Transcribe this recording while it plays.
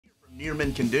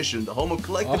Near-mint condition, the home of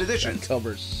collected editions. That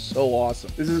cover's so awesome.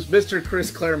 This is Mr.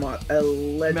 Chris Claremont, a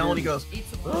legend. Melody goes,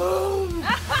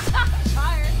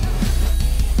 Tired.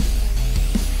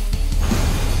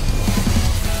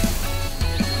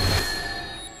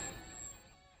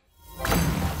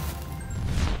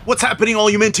 what's happening, all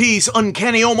you minties?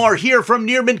 Uncanny Omar here from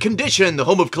Near Mint Condition, the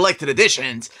home of collected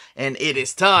editions. And it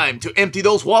is time to empty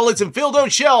those wallets and fill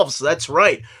those shelves. That's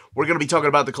right. We're going to be talking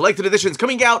about the collected editions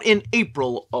coming out in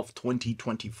April of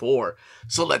 2024.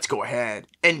 So let's go ahead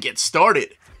and get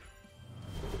started.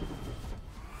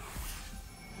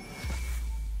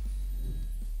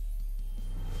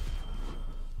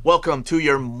 Welcome to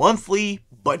your monthly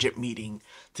budget meeting.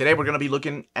 Today we're going to be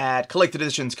looking at collected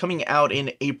editions coming out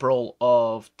in April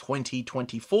of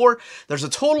 2024. There's a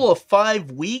total of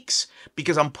 5 weeks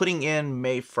because I'm putting in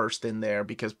May 1st in there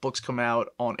because books come out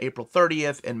on April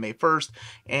 30th and May 1st.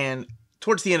 And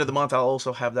towards the end of the month, I'll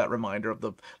also have that reminder of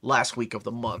the last week of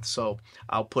the month. So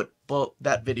I'll put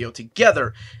that video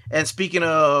together. And speaking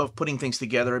of putting things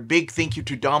together, a big thank you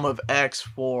to Dom of X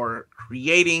for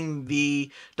creating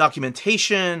the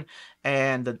documentation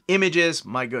and the images.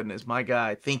 My goodness, my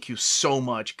guy, thank you so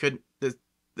much.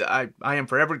 I am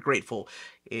forever grateful.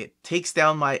 It takes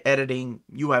down my editing.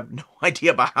 You have no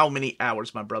idea about how many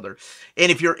hours, my brother.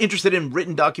 And if you're interested in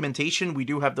written documentation, we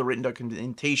do have the written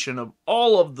documentation of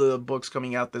all of the books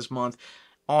coming out this month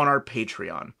on our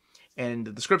Patreon. And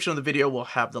the description of the video will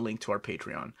have the link to our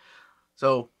Patreon.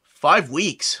 So 5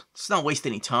 weeks. Let's not waste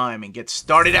any time and get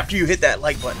started after you hit that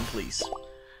like button, please. I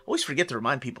always forget to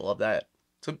remind people of that.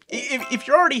 So if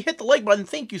you already hit the like button,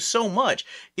 thank you so much.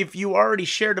 If you already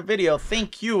shared a video,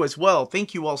 thank you as well.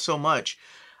 Thank you all so much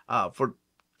for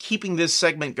keeping this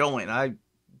segment going.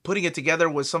 Putting it together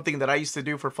was something that I used to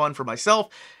do for fun for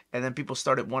myself, and then people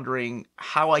started wondering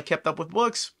how I kept up with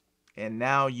books, and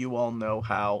now you all know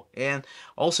how. And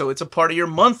also, it's a part of your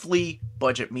monthly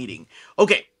budget meeting.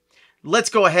 Okay, let's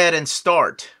go ahead and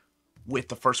start with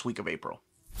the first week of April.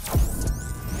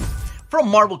 From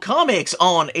Marvel Comics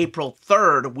on April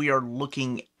 3rd, we are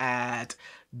looking at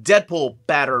Deadpool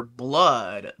Batter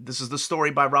Blood. This is the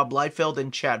story by Rob Liefeld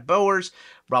and Chad Bowers.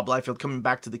 Rob Liefeld coming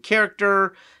back to the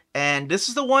character, and this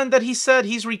is the one that he said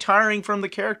he's retiring from the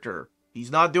character.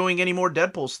 He's not doing any more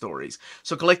Deadpool stories.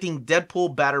 So collecting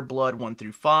Deadpool Batter Blood 1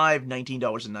 through 5,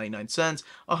 $19.99,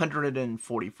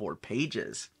 144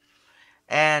 pages.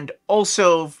 And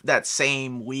also that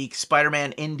same week,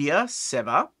 Spider-Man India,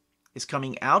 Seva, is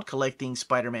coming out, collecting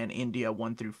Spider-Man India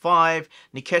 1 through 5.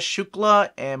 Nikesh Shukla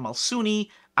and Malsuni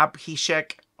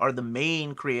Abhishek are the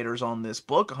main creators on this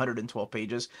book, 112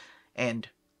 pages and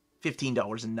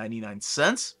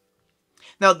 $15.99.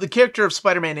 Now, the character of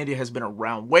Spider-Man India has been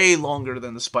around way longer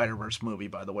than the Spider-Verse movie,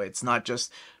 by the way. It's not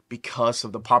just because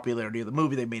of the popularity of the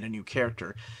movie they made a new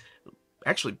character.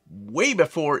 Actually, way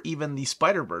before even the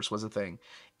Spider-Verse was a thing.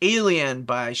 Alien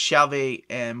by Chavez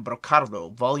and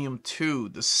Brocardo, Volume 2,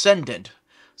 Descendant.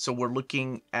 So we're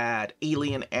looking at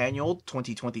Alien Annual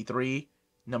 2023,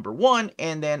 number 1,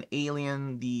 and then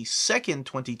Alien, the second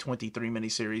 2023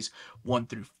 miniseries, 1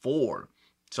 through 4.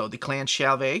 So Declan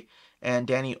Chavez and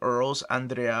Danny Earls,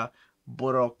 Andrea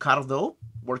Brocardo,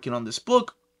 working on this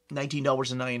book,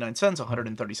 $19.99,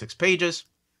 136 pages.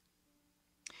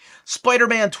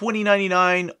 Spider-Man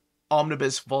 2099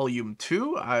 Omnibus Volume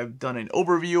 2. I've done an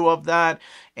overview of that,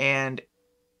 and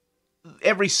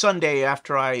every Sunday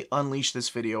after I unleash this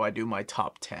video, I do my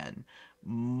top 10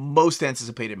 most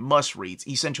anticipated must-reads,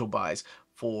 essential buys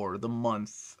for the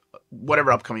month,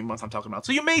 whatever upcoming month I'm talking about.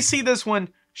 So you may see this one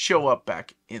show up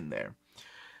back in there.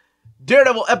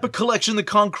 Daredevil Epic Collection, The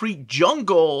Concrete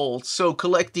Jungle. So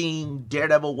collecting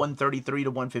Daredevil 133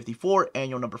 to 154,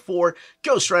 Annual number 4,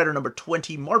 Ghost Rider number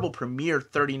 20, Marvel Premiere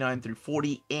 39 through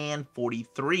 40 and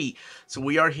 43. So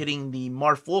we are hitting the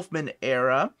Marv Wolfman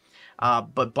era,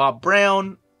 but Bob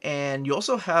Brown, and you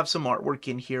also have some artwork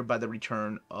in here by the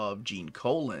return of Gene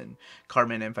Colan,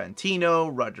 Carmen Infantino,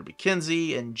 Roger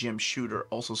McKenzie, and Jim Shooter,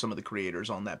 also some of the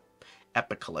creators on that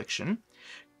Epic Collection.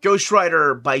 Ghost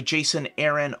Rider by Jason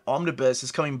Aaron Omnibus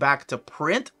is coming back to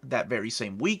print that very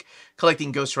same week,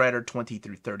 collecting Ghost Rider 20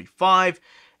 through 35.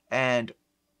 And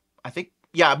I think,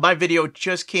 yeah, my video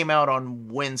just came out on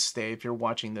Wednesday if you're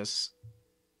watching this.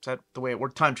 Is that the way it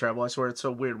works? Time travel, I swear it's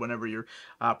so weird whenever you're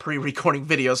pre-recording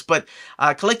videos. But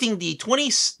collecting the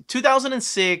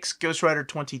 2006 Ghost Rider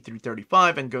 20 through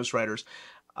 35 and Ghost Rider's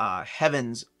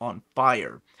Heavens on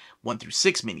Fire 1 through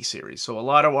 6 miniseries. So a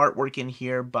lot of artwork in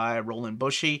here by Roland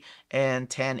Bushy and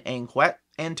Tan Anh Huet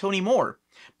and Tony Moore.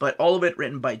 But all of it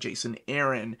written by Jason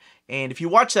Aaron. And if you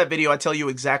watch that video, I tell you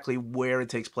exactly where it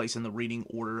takes place in the reading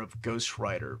order of Ghost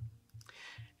Rider.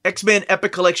 X-Men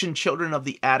Epic Collection Children of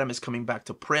the Atom is coming back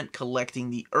to print, collecting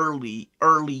the early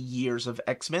years of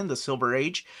X-Men, the Silver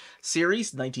Age series,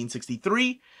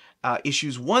 1963.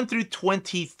 Issues 1 through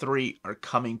 23 are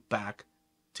coming back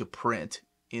to print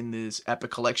in this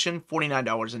Epic Collection,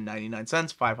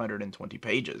 $49.99, 520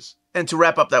 pages. And to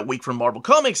wrap up that week from Marvel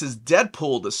Comics is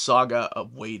Deadpool, the Saga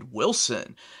of Wade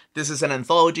Wilson. This is an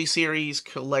anthology series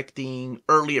collecting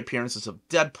early appearances of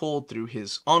Deadpool through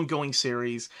his ongoing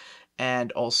series,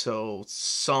 and also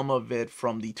some of it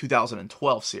from the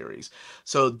 2012 series.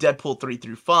 So Deadpool 3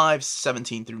 through 5,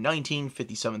 17 through 19,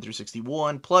 57 through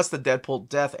 61, plus the Deadpool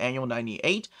Death Annual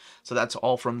 98. So that's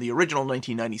all from the original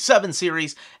 1997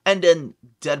 series, and then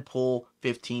Deadpool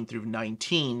 15 through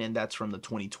 19, and that's from the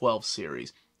 2012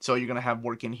 series. So you're going to have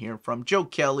work in here from Joe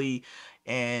Kelly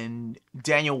and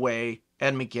Daniel Way,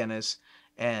 Ed McGuinness,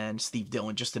 and Steve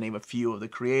Dillon, just to name a few of the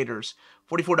creators.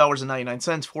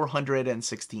 $44.99,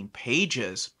 416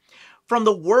 pages. From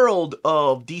the world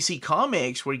of DC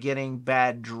Comics, we're getting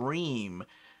Bad Dream,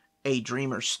 A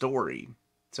Dreamer's Story.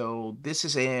 So this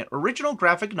is an original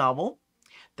graphic novel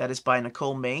that is by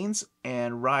Nicole Maines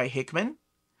and Rai Hickman.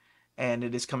 And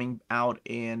it is coming out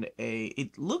in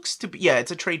it looks to be, yeah,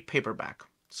 it's a trade paperback. I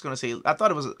was going to say, I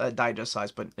thought it was a digest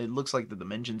size, but it looks like the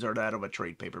dimensions are that of a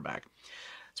trade paperback.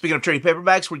 Speaking of trade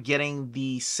paperbacks, we're getting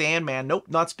the Sandman. Nope,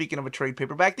 not speaking of a trade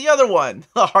paperback. The other one,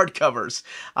 the hardcovers.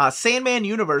 Sandman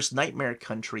Universe, Nightmare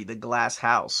Country, The Glass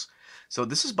House. So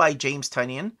this is by James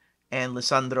Tynion and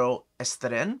Lisandro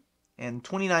Esteren. And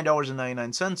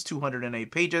 $29.99,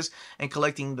 208 pages. And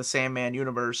collecting the Sandman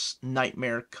Universe,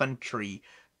 Nightmare Country,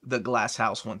 The Glass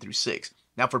House 1 through 6.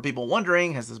 Now, for people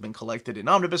wondering, has this been collected in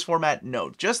Omnibus format?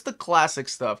 No, just the classic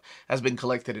stuff has been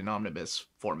collected in Omnibus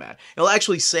format. It'll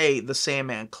actually say the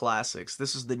Sandman Classics.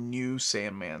 This is the new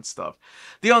Sandman stuff.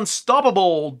 The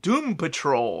Unstoppable Doom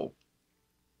Patrol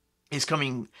is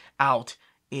coming out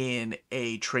in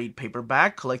a trade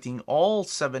paperback, collecting all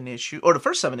 7 issues, or the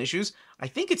first 7 issues. I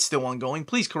think it's still ongoing.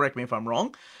 Please correct me if I'm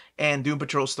wrong. And Doom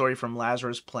Patrol Story from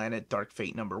Lazarus Planet, Dark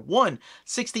Fate #1,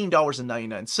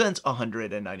 $16.99,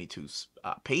 192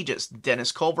 pages.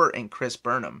 Dennis Culver and Chris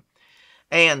Burnham.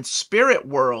 And Spirit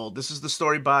World, this is the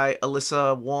story by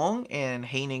Alyssa Wong, and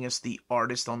Haining is the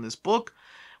artist on this book,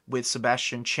 with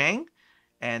Sebastian Chang.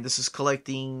 And this is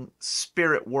collecting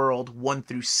Spirit World 1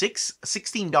 through 6,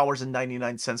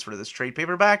 $16.99 for this trade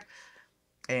paperback.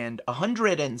 And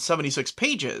 176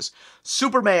 pages.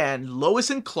 Superman, Lois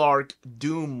and Clark,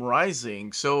 Doom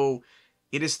Rising. So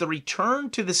it is the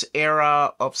return to this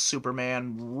era of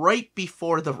Superman right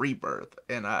before the rebirth.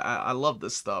 And I love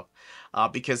this stuff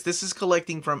because this is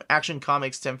collecting from Action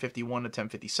Comics 1051 to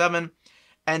 1057.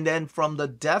 And then from the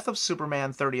Death of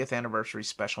Superman 30th Anniversary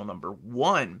Special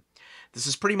 #1. This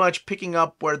is pretty much picking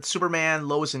up where Superman,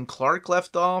 Lois, and Clark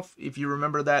left off. If you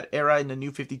remember that era in the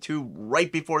New 52,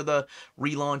 right before the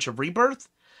relaunch of Rebirth.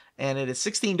 And it is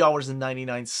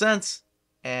 $16.99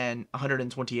 and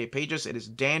 128 pages. It is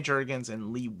Dan Jurgens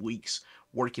and Lee Weeks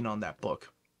working on that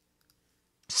book.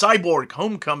 Cyborg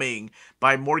Homecoming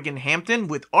by Morgan Hampton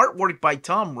with artwork by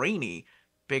Tom Rainey.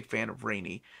 Big fan of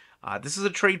Rainey. This is a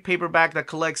trade paperback that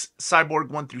collects Cyborg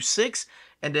 1 through 6,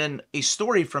 and then a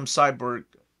story from Cyborg,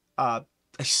 a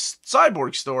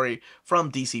Cyborg story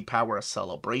from DC Power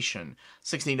Celebration.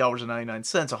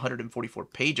 $16.99, 144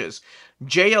 pages.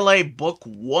 JLA Book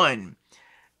 1.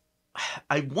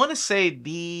 I want to say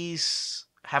these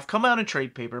have come out in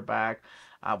trade paperback.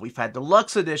 We've had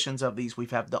deluxe editions of these. We've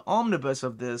had the omnibus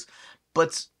of this,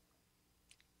 but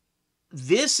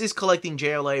this is collecting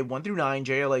JLA 1 through 9,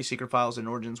 JLA Secret Files and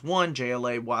Origins 1,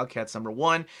 JLA Wildcats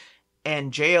 #1,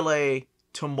 and JLA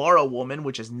Tomorrow Woman,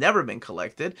 which has never been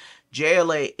collected,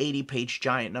 JLA 80-page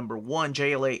Giant #1,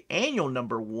 JLA Annual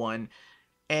 #1,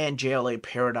 and JLA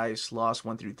Paradise Lost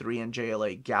 1 through 3, and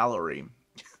JLA Gallery.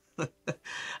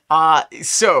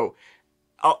 So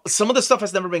some of the stuff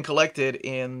has never been collected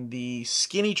in the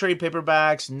skinny trade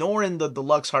paperbacks, nor in the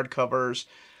deluxe hardcovers.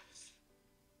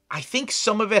 I think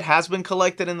some of it has been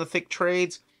collected in the thick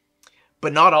trades,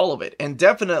 but not all of it. And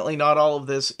definitely not all of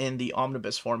this in the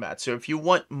omnibus format. So if you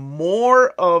want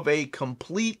more of a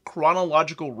complete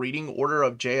chronological reading order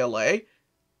of JLA,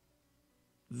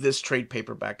 this trade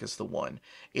paperback is the one.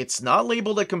 It's not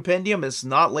labeled a compendium. It's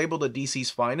not labeled a DC's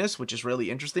Finest, which is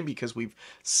really interesting because we've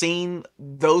seen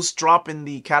those drop in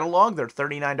the catalog. They're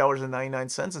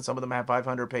 $39.99, and some of them have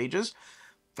 500 pages.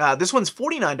 This one's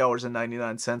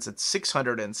 $49.99. It's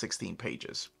 616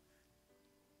 pages.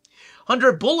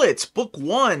 100 Bullets, Book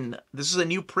 1. This is a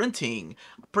new printing.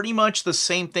 Pretty much the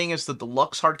same thing as the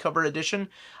deluxe hardcover edition.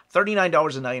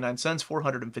 $39.99,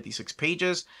 456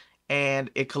 pages.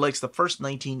 and it collects the first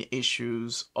 19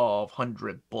 issues of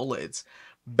 100 Bullets.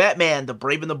 Batman, the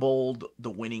Brave and the Bold,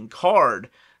 the winning card,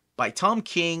 by Tom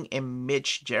King and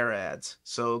Mitch Gerads.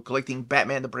 So collecting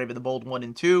Batman, the Brave and the Bold 1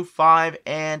 and 2, 5,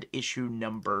 and issue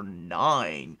number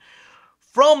 9.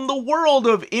 From the world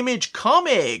of Image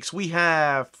Comics, we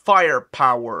have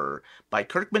Firepower by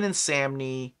Kirkman and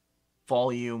Samney,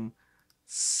 volume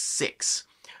 6.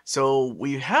 So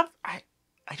we have, I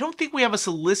don't think we have a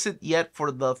solicit yet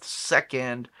for the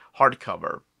second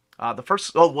hardcover. The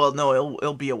first, oh, well, no,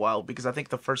 it'll be a while because I think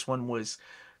the first one was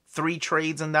 3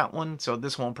 trades in that one. So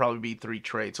this one will probably be 3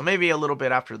 trades. So maybe a little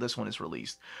bit after this one is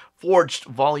released. Forged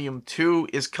Volume 2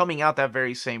 is coming out that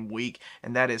very same week.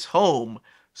 And that is Home,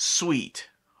 Sweet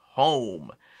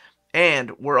Home.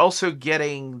 And we're also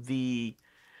getting the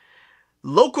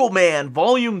Local Man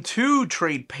Volume 2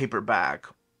 trade paperback.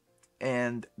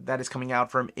 And that is coming out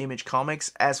from Image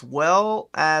Comics, as well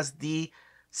as the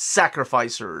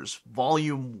Sacrificers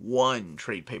Volume 1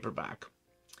 trade paperback.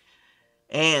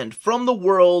 And from the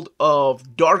world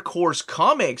of Dark Horse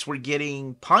Comics, we're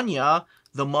getting Panya,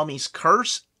 The Mummy's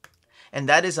Curse. And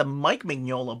that is a Mike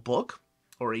Mignola book,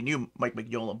 or a new Mike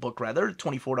Mignola book, rather,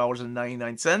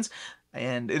 $24.99.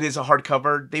 And it is a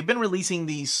hardcover. They've been releasing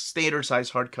these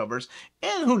standard-sized hardcovers.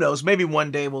 And who knows, maybe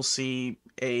one day we'll see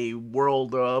a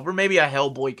world of, or maybe a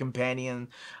Hellboy companion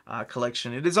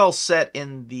collection. It is all set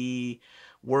in the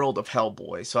world of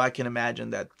Hellboy, so I can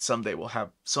imagine that someday we'll have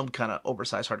some kind of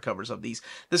oversized hardcovers of these.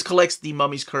 This collects the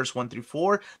Mummy's Curse 1 through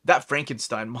 4. That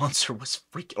Frankenstein monster was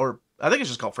or I think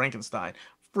it's just called Frankenstein.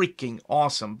 Freaking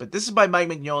awesome. But this is by Mike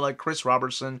Mignola, Chris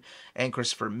Robertson, and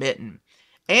Christopher Mitten.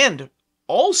 And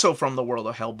also from the world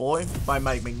of Hellboy, by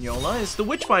Mike Mignola, is the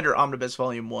Witchfinder Omnibus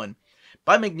Volume 1.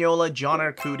 By Mignola, John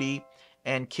Arcudi,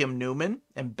 and Kim Newman,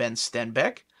 and Ben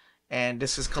Stenbeck. And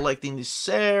this is collecting the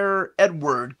Sir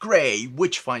Edward Grey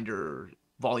Witchfinder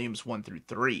Volumes 1 through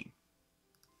 3.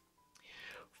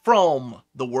 From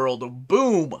the world of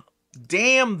Boom,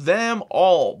 Damn Them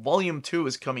All, Volume 2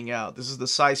 is coming out. This is the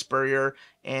Cy Spurrier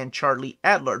and Charlie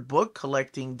Adler book,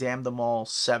 collecting Damn Them All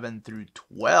 7 through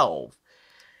 12.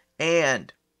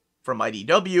 And from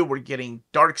IDW, we're getting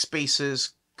Dark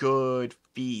Spaces, Good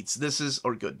Feeds. This is,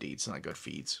 or Good Deeds, not Good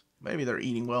Feeds. Maybe they're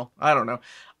eating well. I don't know.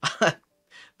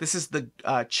 This is the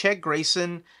Chet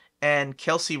Grayson and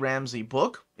Kelsey Ramsey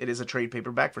book. It is a trade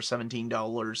paperback for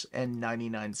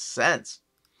 $17.99.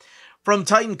 From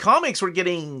Titan Comics, we're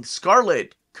getting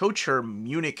Scarlet Kocher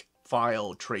Munich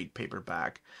File trade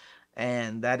paperback.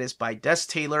 And that is by Des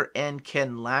Taylor and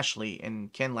Ken Lashley.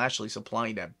 And Ken Lashley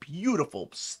supplying that beautiful,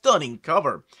 stunning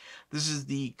cover. This is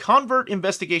the Convert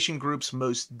Investigation Group's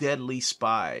Most Deadly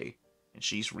Spy. And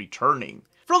she's returning.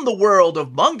 From the world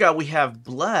of manga, we have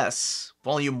Bless,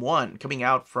 Volume 1, coming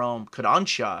out from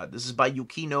Kodansha. This is by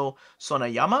Yukino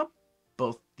Sonayama,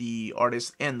 both the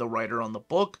artist and the writer on the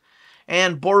book.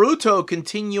 And Boruto,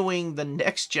 continuing the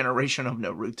next generation of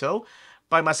Naruto,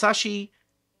 by Masashi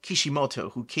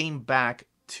Kishimoto, who came back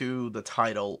to the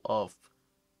title of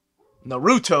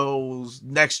Naruto's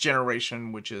next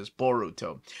generation, which is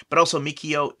Boruto. But also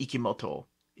Mikio Ikimoto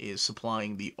is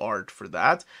supplying the art for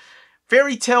that.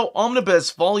 Fairy Tail Omnibus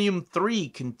Volume 3,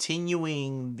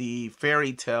 continuing the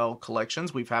Fairy Tail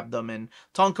collections. We've had them in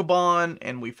Tonkabon,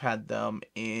 and we've had them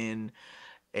in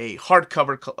a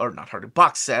hardcover, or not hard,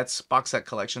 box set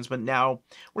collections, but now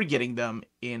we're getting them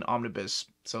in Omnibus.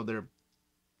 So they're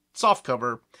soft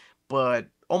cover, but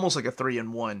almost like a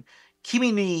 3-in-1.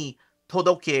 Kimi ni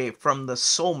Todoke from the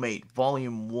Soulmate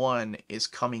Volume 1 is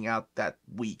coming out that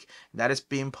week. That is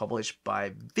being published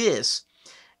by Viz.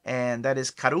 And that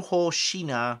is Karuho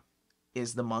Shina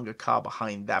is the mangaka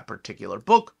behind that particular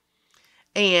book.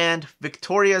 And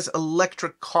Victoria's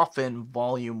Electric Coffin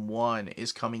Volume 1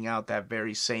 is coming out that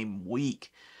very same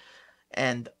week.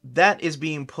 And that is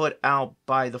being put out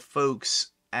by the folks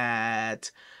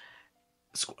at...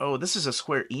 Oh, this is a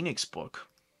Square Enix book.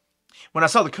 When I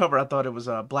saw the cover, I thought it was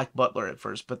Black Butler at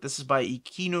first. But this is by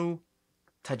Ikinu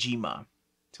Tajima.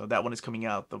 So that one is coming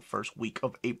out the first week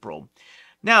of April.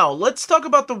 Now, let's talk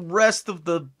about the rest of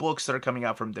the books that are coming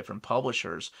out from different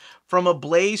publishers. From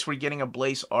Ablaze, we're getting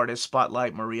Ablaze Artist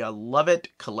Spotlight Maria Lovett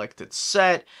Collected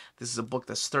Set. This is a book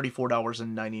that's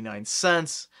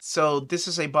 $34.99. So this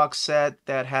is a box set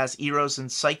that has Eros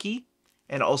and Psyche,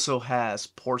 and also has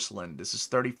Porcelain. This is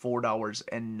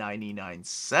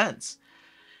 $34.99.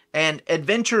 And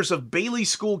Adventures of Bailey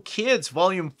School Kids,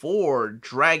 Volume 4,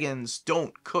 Dragons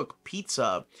Don't Cook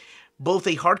Pizza. Both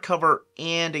a hardcover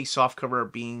and a softcover are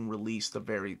being released the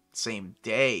very same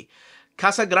day.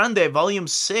 Casa Grande, Volume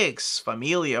 6,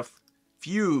 Familia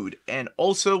Feud, and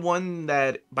also one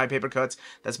that by Paper Cuts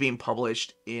that's being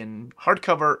published in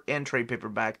hardcover and trade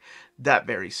paperback that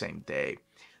very same day.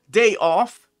 Day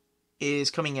Off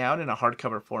is coming out in a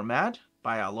hardcover format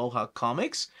by Aloha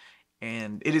Comics,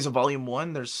 and it is a volume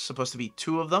 1. There's supposed to be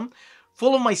 2 of them.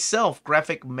 Full of Myself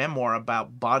graphic memoir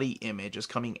about body image is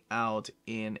coming out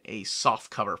in a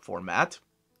softcover format.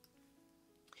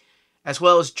 As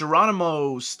well as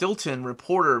Geronimo Stilton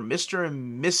Reporter, Mr.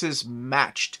 and Mrs.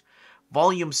 Matched,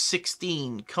 Volume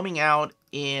 16, coming out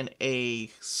in a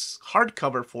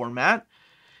hardcover format,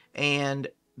 and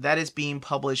that is being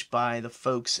published by the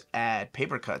folks at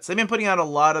Paper Cuts. They've been putting out a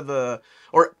lot of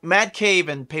Mad Cave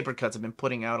and Paper Cuts have been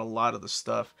putting out a lot of the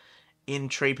stuff in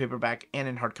trade paperback and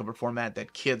in hardcover format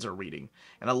that kids are reading,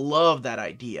 and I love that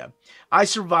idea. I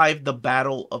Survived the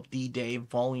Battle of D-Day,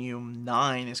 Volume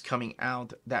 9 is coming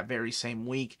out that very same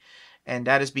week, and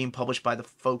that is being published by the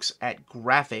folks at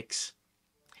Graphics.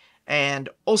 And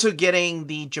also getting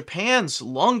the Japan's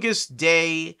Longest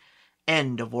Day,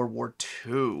 End of World War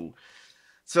II.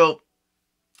 So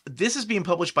this is being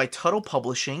published by Tuttle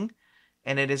Publishing,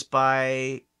 and it is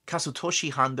by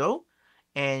Kazutoshi Hando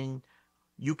and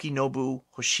Yukinobu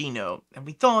Hoshino. And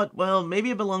we thought, well, maybe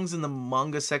it belongs in the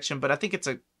manga section, but I think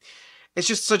it's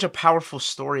just such a powerful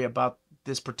story about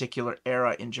this particular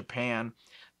era in Japan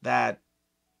that,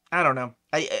 I don't know,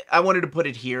 I wanted to put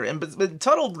it here. But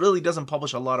Tuttle really doesn't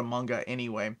publish a lot of manga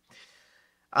anyway.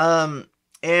 And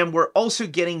we're also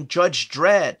getting Judge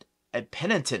Dredd, A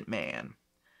Penitent Man,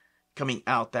 coming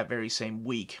out that very same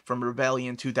week from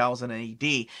Rebellion 2000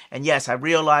 AD. And yes, I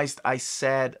realized I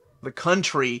said the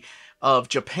country of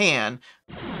Japan,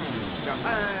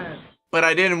 but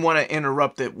I didn't want to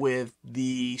interrupt it with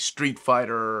the Street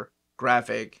Fighter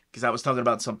graphic because I was talking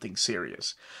about something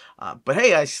serious. But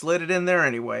hey, I slid it in there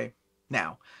anyway.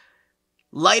 Now,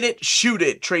 Light It, Shoot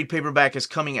It trade paperback is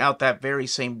coming out that very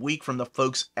same week from the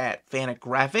folks at Fanatic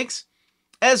Graphics,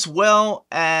 as well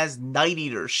as Night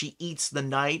Eater, She Eats the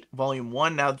Night, Volume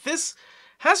 1. Now, this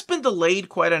has been delayed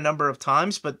quite a number of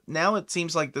times, but now it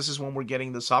seems like this is when we're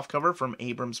getting the softcover from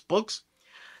Abrams Books.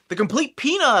 The Complete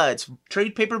Peanuts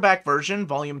trade paperback version,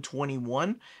 Volume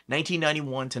 21,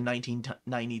 1991 to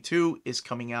 1992, is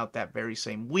coming out that very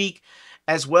same week,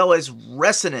 as well as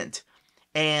Resonant.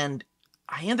 And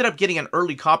I ended up getting an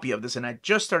early copy of this, and I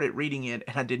just started reading it,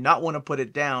 and I did not want to put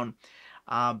it down.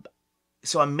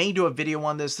 So I may do a video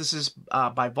on this. This is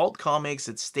by Vault Comics.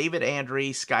 It's David Andre,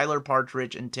 Skylar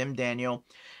Partridge, and Tim Daniel.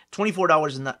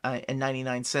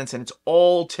 $24.99, and it's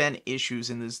all 10 issues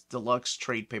in this deluxe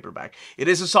trade paperback. It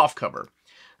is a softcover.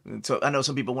 So I know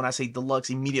some people, when I say deluxe,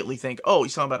 immediately think, oh,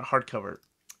 he's talking about a hardcover.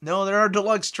 No, there are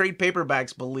deluxe trade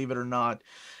paperbacks, believe it or not.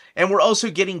 And we're also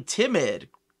getting Timid,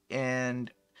 and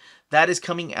that is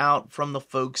coming out from the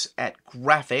folks at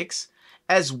Graphics,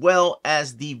 as well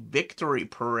as the Victory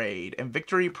Parade. And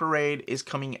Victory Parade is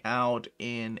coming out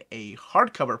in a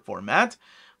hardcover format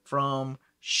from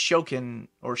Shokin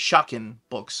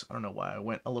Books. I don't know why I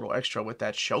went a little extra with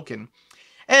that, Shokin.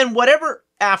 And Whatever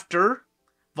After,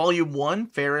 Volume 1,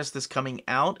 Ferris, is coming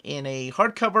out in a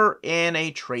hardcover and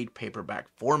a trade paperback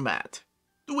format.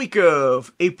 The week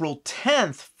of April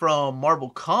 10th from Marvel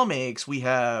Comics, we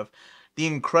have The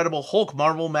Incredible Hulk,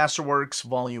 Marvel Masterworks,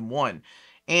 Volume 1.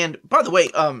 And, by the way,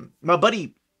 my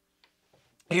buddy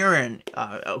Aaron,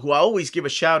 who I always give a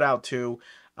shout out to,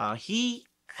 he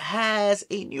has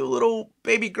a new little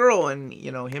baby girl, and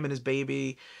him and his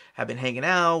baby have been hanging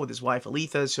out with his wife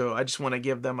Aletha, so I just want to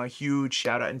give them a huge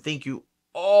shout out and thank you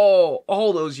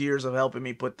all those years of helping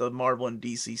me put the Marvel and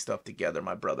DC stuff together,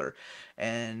 my brother,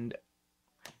 and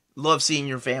love seeing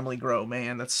your family grow,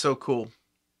 man. That's so cool.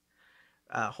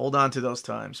 Hold on to those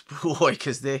times, boy,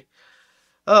 because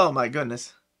oh my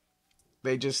goodness,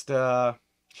 they just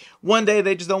one day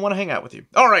they just don't want to hang out with you.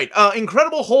 All right,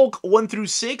 Incredible Hulk 1 through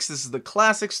 6. This is the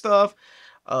classic stuff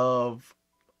of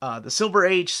the Silver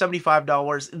Age,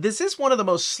 $75. This is one of the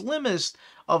most slimmest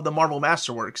of the Marvel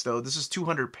Masterworks, though. This is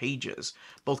 200 pages.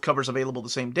 Both covers available the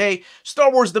same day.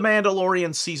 Star Wars The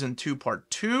Mandalorian Season 2 Part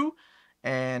 2.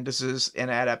 And this is an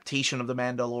adaptation of The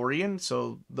Mandalorian,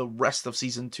 so the rest of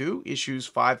Season 2, issues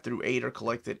 5 through 8, are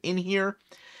collected in here.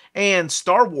 And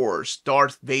Star Wars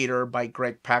Darth Vader by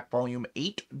Greg Pak, Volume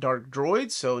 8, Dark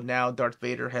Droids. So now Darth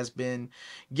Vader has been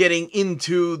getting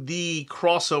into the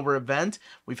crossover event.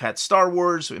 We've had Star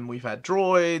Wars and we've had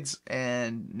droids,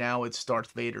 and now it's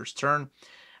Darth Vader's turn.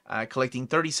 Collecting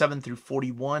 37 through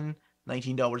 41,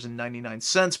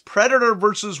 $19.99. Predator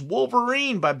vs.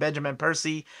 Wolverine by Benjamin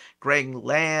Percy, Greg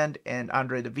Land, and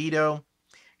Andre DeVito.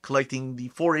 collecting the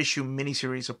 4-issue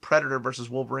miniseries of Predator vs.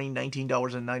 Wolverine,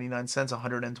 $19.99,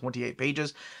 128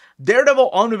 pages. Daredevil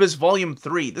Omnibus Volume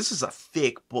 3. This is a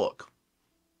thick book.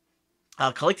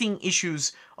 Collecting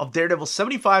issues of Daredevil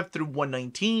 75 through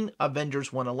 119,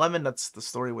 Avengers 111, that's the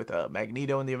story with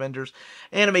Magneto and the Avengers,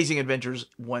 and Amazing Adventures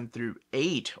 1 through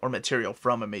 8, or material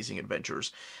from Amazing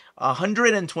Adventures.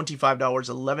 $125,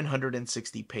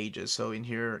 1,160 pages. So in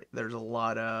here, there's a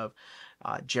lot of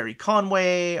Jerry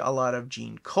Conway, a lot of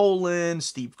Gene Colan,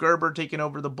 Steve Gerber taking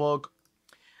over the book.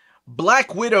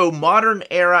 Black Widow Modern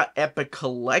Era Epic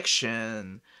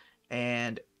Collection.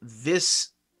 And this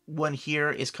one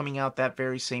here is coming out that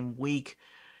very same week,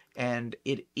 and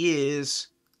it is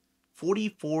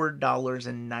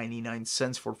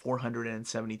 $44.99 for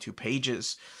 472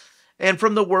 pages. And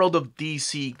from the world of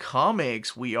DC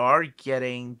Comics, we are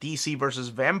getting DC vs.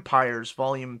 Vampires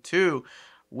Volume 2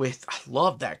 with, I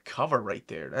love that cover right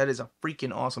there. That is a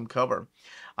freaking awesome cover.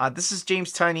 This is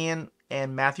James Tynion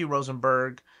and Matthew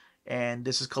Rosenberg, and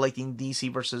this is collecting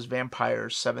DC vs.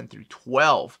 Vampires 7 through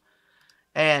 12.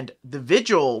 And The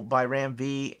Vigil by Ram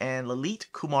V and Lalit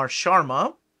Kumar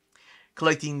Sharma,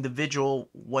 collecting The Vigil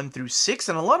 1 through 6.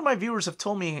 And a lot of my viewers have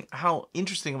told me how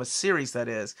interesting of a series that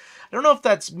is. I don't know if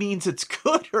that means it's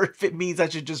good or if it means I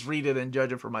should just read it and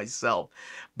judge it for myself.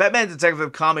 Batman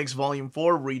Detective Comics Volume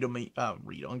 4, Read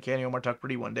Uncanny Omar Talk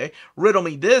Pretty One Day. Riddle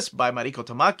Me This by Mariko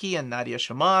Tamaki and Nadia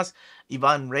Shamas.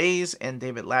 Ivan Reyes and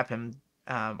David Lapham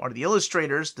are the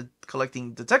illustrators,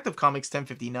 collecting Detective Comics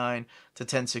 1059 to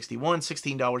 1061,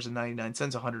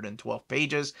 $16.99, 112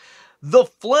 pages. The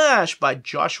Flash by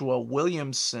Joshua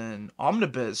Williamson,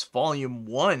 Omnibus Volume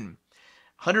 1,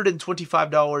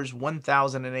 $125,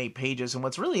 1,008 pages. And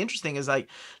what's really interesting is, like,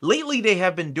 lately they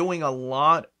have been doing a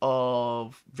lot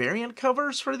of variant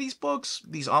covers for these books,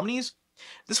 these Omnis.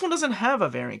 This one doesn't have a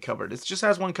variant cover. It just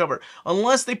has one cover,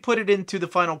 unless they put it into the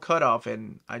final cutoff,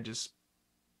 and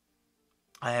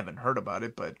I haven't heard about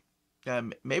it, but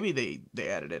maybe they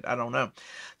added it. I don't know.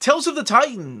 Tales of the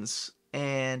Titans.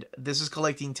 And this is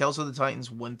collecting Tales of the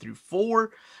Titans 1 through 4.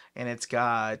 And it's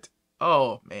got,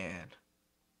 oh man,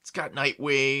 it's got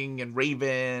Nightwing and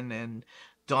Raven and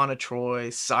Donna Troy,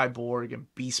 Cyborg and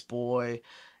Beast Boy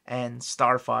and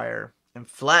Starfire and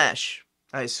Flash.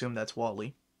 I assume that's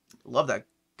Wally. Love that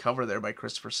cover there by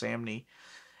Christopher Samney.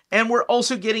 And we're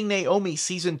also getting Naomi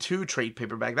Season 2 trade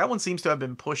paperback. That one seems to have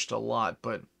been pushed a lot,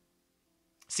 but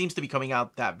seems to be coming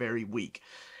out that very week.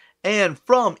 And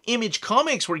from Image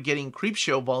Comics, we're getting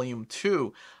Creepshow Volume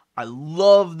 2. I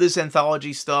love this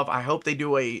anthology stuff. I hope they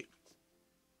do a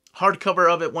hardcover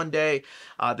of it one day.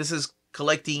 This is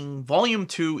collecting Volume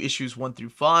 2, Issues 1 through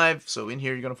 5. So in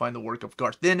here, you're going to find the work of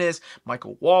Garth Ennis,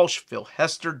 Michael Walsh, Phil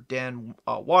Hester, Dan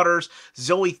Waters,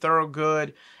 Zoe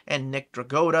Thorogood, and Nick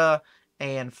Dragotta.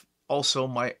 And also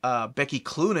my Becky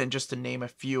Cloonan, just to name a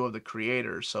few of the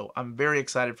creators. So I'm very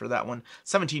excited for that one.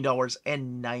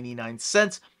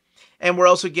 $17.99. And we're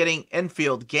also getting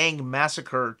Enfield Gang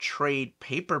Massacre trade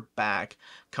paperback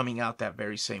coming out that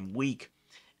very same week.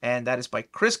 And that is by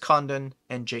Chris Condon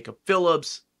and Jacob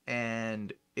Phillips.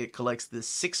 And it collects the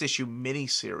 6-issue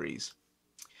miniseries.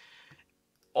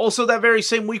 Also that very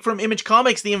same week from Image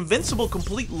Comics, The Invincible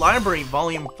Complete Library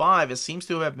Volume 5. It seems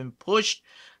to have been pushed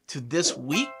to this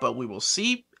week, but we will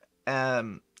see.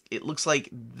 It looks like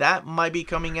that might be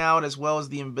coming out, as well as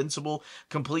the Invincible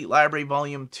Complete Library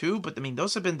Volume 2. But, I mean,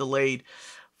 those have been delayed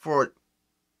for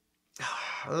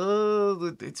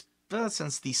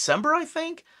since December, I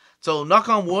think. So, knock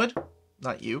on wood,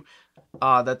 not you,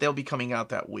 that they'll be coming out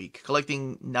that week.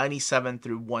 Collecting 97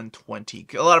 through 120.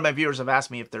 A lot of my viewers have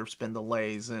asked me if there's been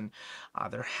delays, and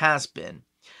there has been.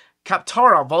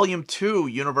 Kaptara Volume 2,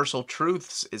 Universal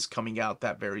Truths, is coming out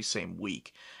that very same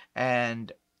week.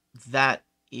 And that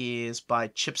is by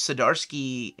Chip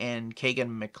Zdarsky and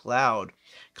Kagan McLeod,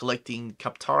 collecting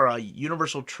Kaptara,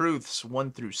 Universal Truths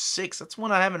 1 through 6. That's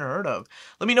one I haven't heard of.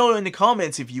 Let me know in the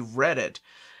comments if you've read it.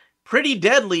 Pretty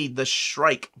Deadly, the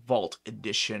Shrike Vault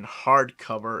Edition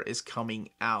hardcover is coming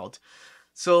out.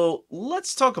 So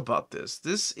let's talk about this.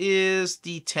 This is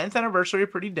the 10th anniversary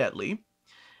of Pretty Deadly.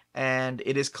 And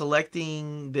it is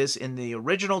collecting this in the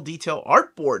original detail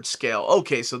artboard scale.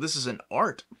 Okay, so this is an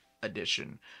art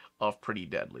edition of Pretty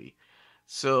Deadly.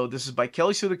 So this is by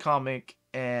Kelly Sue the Comic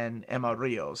and Emma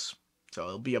Rios. So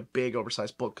it'll be a big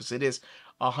oversized book because it is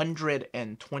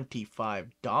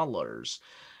 $125.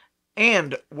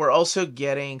 And we're also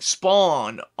getting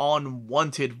Spawn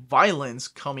Unwanted Violence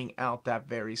coming out that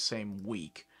very same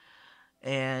week.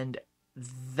 And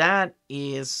that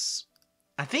is,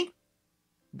 I think,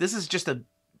 this is just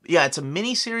it's a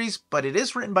mini-series, but it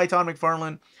is written by Todd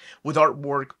McFarlane with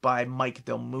artwork by Mike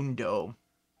Del Mundo.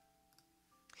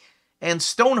 And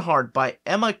Stoneheart by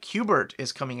Emma Kubert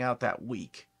is coming out that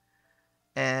week.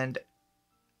 And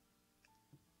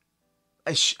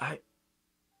is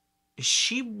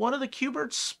she one of the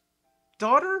Kubert's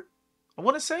daughter? I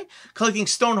want to say. Collecting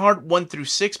Stoneheart 1 through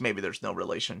 6. Maybe there's no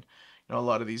relation. You know, a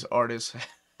lot of these artists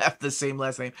have the same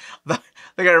last name. I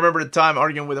think I remember the time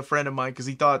arguing with a friend of mine because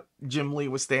he thought Jim Lee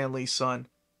was Stan Lee's son.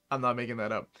 I'm not making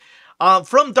that up.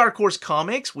 From Dark Horse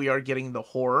Comics, we are getting The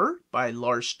Horror by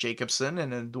Lars Jacobson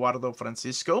and Eduardo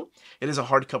Francisco. It is a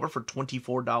hardcover for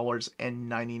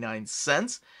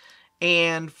 $24.99.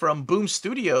 And from Boom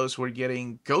Studios, we're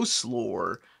getting Ghost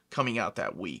Lore coming out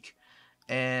that week.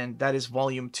 And that is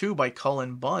Volume 2 by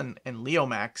Cullen Bunn and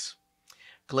Leomax.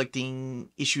 Collecting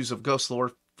issues of Ghost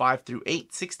Lore 5 through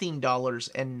 8,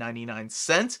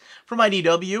 $16.99. From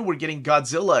IDW, we're getting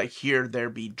Godzilla, Here There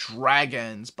Be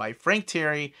Dragons by Frank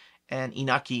Terry and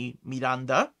Inaki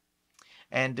Miranda.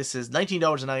 And this is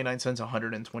 $19.99,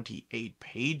 128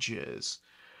 pages.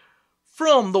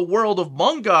 From the world of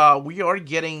manga, we are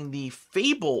getting the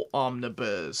Fable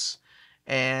Omnibus.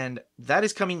 And that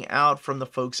is coming out from the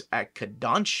folks at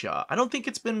Kodansha. I don't think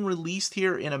it's been released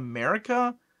here in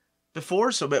America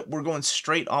before, but we're going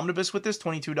straight Omnibus with this,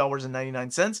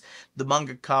 $22.99. The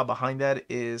mangaka behind that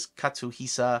is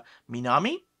Katsuhisa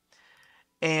Minami.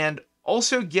 And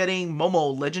also getting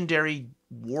Momo Legendary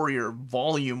Warrior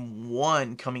Volume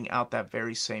 1 coming out that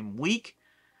very same week.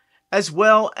 As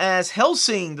well as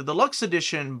Hellsing, the Deluxe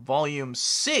Edition Volume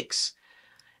 6.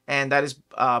 And that is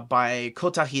by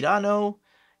Kota Hirano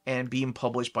and being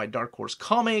published by Dark Horse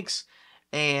Comics.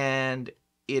 And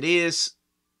it is,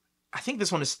 I think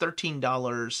this one is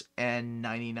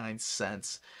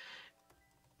 $13.99.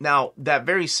 Now, that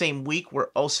very same week, we're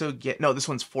also no, this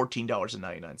one's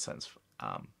 $14.99.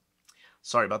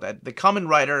 Sorry about that. The Kamen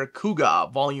Rider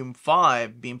Kuga, Volume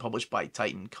 5, being published by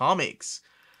Titan Comics.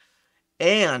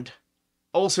 And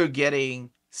also getting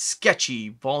Sketchy,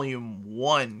 Volume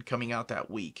 1, coming out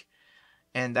that week.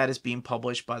 And that is being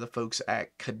published by the folks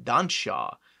at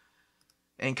Kodansha.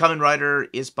 And Kamen Rider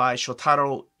is by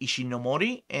Shotaro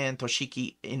Ishinomori and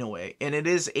Toshiki Inoue. And it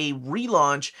is a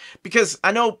relaunch, because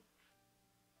I know,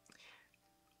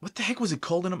 what the heck was it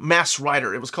called in Mass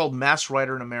Rider? It was called Mass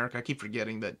Rider in America. I keep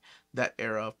forgetting that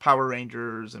era of Power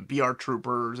Rangers and BR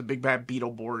Troopers and Big Bad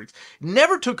Beetleborgs.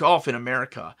 Never took off in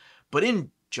America, but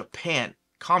in Japan,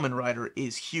 Kamen Rider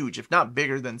is huge, if not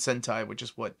bigger than Sentai, which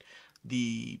is what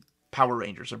the Power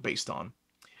Rangers are based on.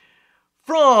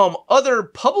 From other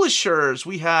publishers,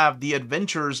 we have The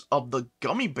Adventures of the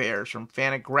Gummy Bears from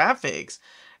Fantagraphics,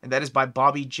 and that is by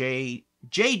Bobby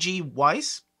J.G.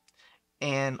 Weiss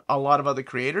and a lot of other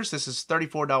creators. This is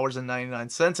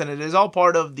 $34.99, and it is all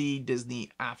part of the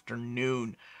Disney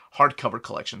Afternoon hardcover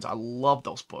collections. I love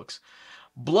those books.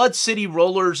 Blood City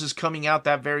Rollers is coming out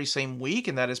that very same week,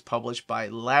 and that is published by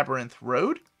Labyrinth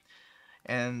Road.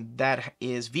 And that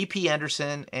is V.P.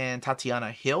 Anderson and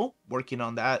Tatiana Hill working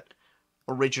on that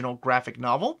original graphic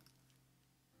novel.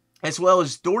 As well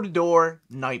as Door to Door,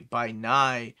 Night by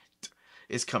Night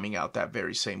is coming out that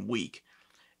very same week.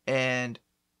 And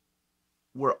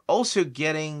we're also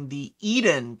getting the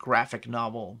Eden graphic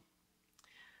novel.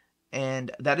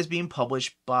 And that is being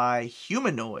published by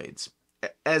Humanoids.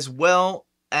 As well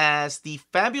as the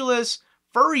fabulous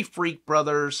Furry Freak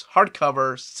Brothers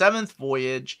hardcover, 7th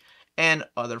Voyage, and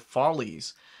Other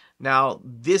Follies. Now,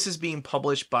 this is being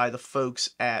published by the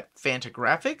folks at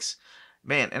Fantagraphics.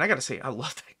 Man, and I gotta say, I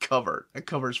love that cover. That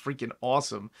cover is freaking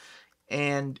awesome.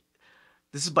 And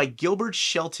this is by Gilbert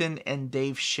Shelton and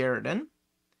Dave Sheridan.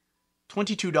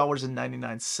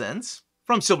 $22.99.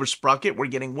 From Silver Sprocket, we're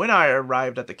getting When I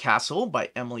Arrived at the Castle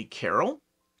by Emily Carroll.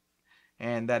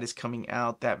 And that is coming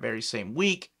out that very same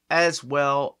week, as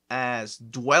well as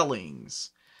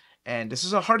Dwellings. And this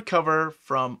is a hardcover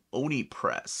from Oni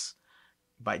Press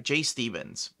by Jay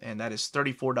Stevens, and that is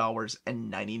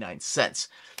 $34.99.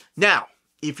 Now,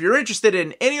 if you're interested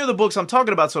in any of the books I'm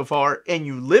talking about so far, and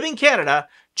you live in Canada,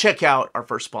 check out our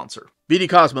first sponsor. BD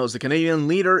Cosmos, the Canadian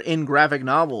leader in graphic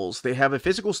novels. They have a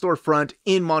physical storefront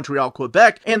in Montreal,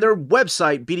 Quebec, and their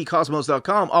website,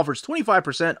 bdcosmos.com, offers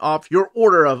 25% off your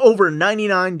order of over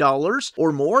 $99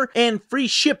 or more, and free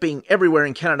shipping everywhere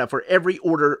in Canada for every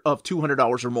order of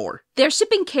 $200 or more. Their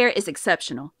shipping care is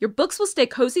exceptional. Your books will stay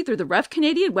cozy through the rough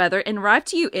Canadian weather and arrive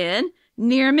to you in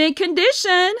near mint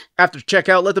condition. After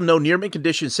checkout, let them know Near Mint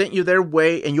Condition sent you their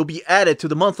way, and you'll be added to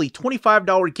the monthly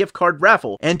 $25 gift card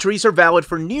raffle. Entries are valid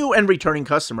for new and returning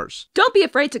customers. Don't be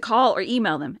afraid to call or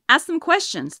email them. Ask them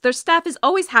questions. Their staff is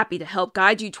always happy to help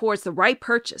guide you towards the right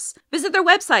purchase. Visit their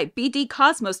website,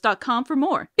 bdcosmos.com, for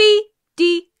more.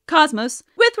 BD Cosmos,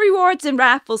 with rewards and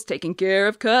raffles taking care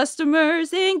of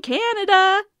customers in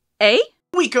Canada A?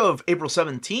 Week of April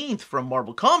 17th from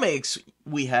Marvel Comics,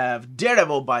 we have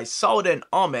Daredevil by Saladin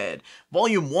Ahmed,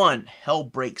 Volume 1, Hell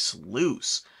Breaks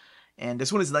Loose. And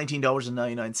this one is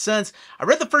 $19.99. I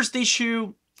read the first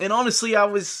issue, and honestly, I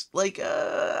was like,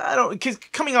 because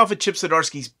coming off of Chip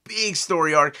Zdarsky's big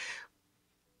story arc,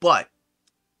 but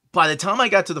by the time I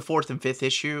got to the 4th and 5th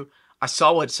issue, I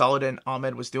saw what Saladin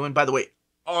Ahmed was doing. By the way,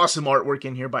 awesome artwork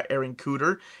in here by Aaron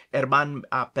Cooter. Herman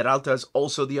Peralta is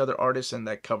also the other artist, and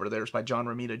that cover there is by John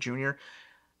Romita Jr.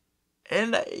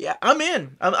 And yeah, I'm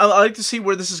in. I like to see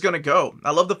where this is going to go.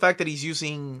 I love the fact that he's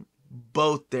using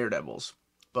both Daredevils,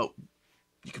 but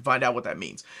you can find out what that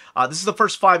means. This is the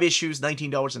first 5 issues,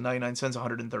 $19.99,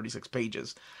 136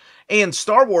 pages. And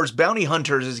Star Wars Bounty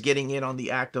Hunters is getting in on the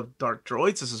act of Dark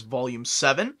Droids. This is Volume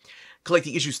 7.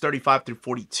 Collecting issues 35 through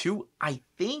 42. I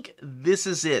think this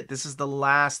is it. This is the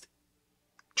last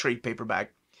trade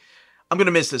paperback. I'm going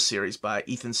to miss this series by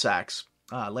Ethan Sachs.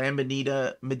 Lan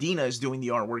Medina is doing the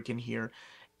artwork in here.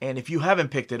 And if you haven't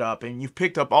picked it up and you've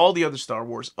picked up all the other Star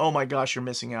Wars, oh my gosh, you're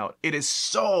missing out. It is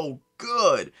so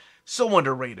good. So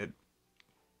underrated.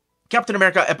 Captain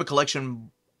America Epic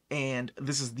Collection. And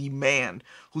this is the man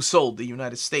who sold the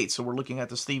United States. So we're looking at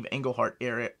the Steve Englehart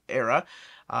era.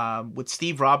 With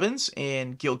Steve Robbins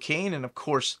and Gil Kane, and of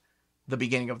course, the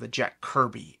beginning of the Jack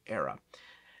Kirby era,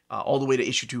 all the way to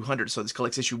issue 200. So this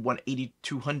collects issue 180,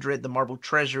 200, the Marvel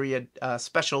Treasury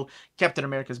special, Captain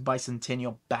America's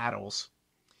Bicentennial Battles.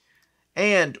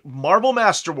 And Marvel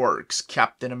Masterworks,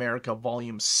 Captain America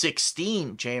Volume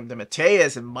 16, J.M.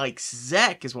 DeMatteis and Mike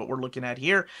Zeck is what we're looking at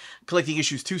here. Collecting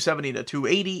issues 270 to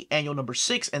 280, annual number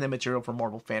 6, and then material for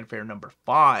Marvel Fanfare number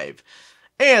 5.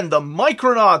 And the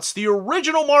Micronauts, the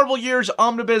original Marvel Years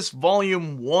Omnibus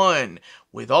Volume 1,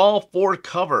 with all 4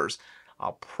 covers.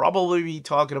 I'll probably be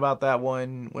talking about that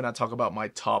one when I talk about my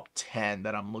top 10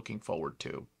 that I'm looking forward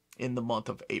to in the month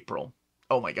of April.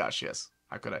 Oh my gosh, yes.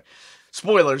 How could I?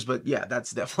 Spoilers, but yeah,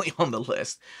 that's definitely on the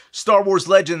list. Star Wars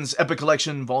Legends Epic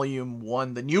Collection Volume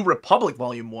 1, The New Republic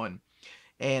Volume 1.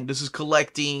 And this is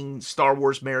collecting Star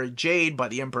Wars Mary Jade by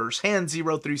the Emperor's Hand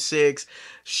 0 through 6,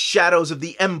 Shadows of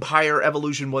the Empire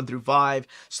Evolution 1 through 5,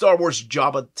 Star Wars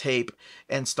Jabba Tape,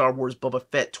 and Star Wars Boba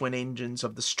Fett Twin Engines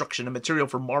of Destruction, and material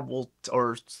for Marvel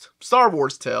or Star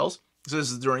Wars Tales. So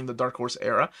this is during the Dark Horse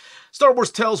era. Star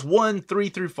Wars Tales 1, 3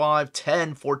 through 5,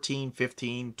 10, 14,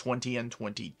 15, 20, and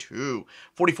 22.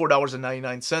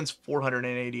 $44.99,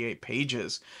 488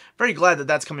 pages. Very glad that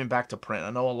that's coming back to print.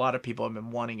 I know a lot of people have been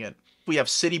wanting it. We have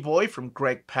City Boy from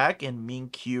Greg Pak and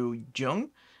Min-Kyu Jung.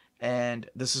 And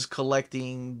this is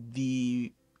collecting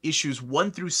the issues 1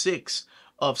 through 6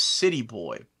 of City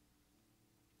Boy.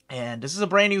 And this is a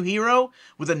brand new hero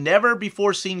with a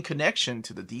never-before-seen connection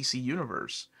to the DC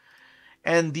Universe.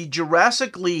 And the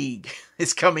Jurassic League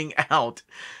is coming out.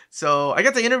 So I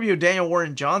got to interview Daniel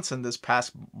Warren Johnson this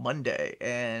past Monday,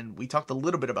 and we talked a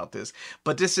little bit about this.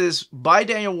 But this is by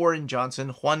Daniel Warren Johnson,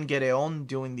 Juan Guerreon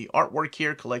doing the artwork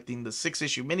here, collecting the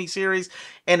 6-issue miniseries.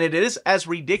 And it is as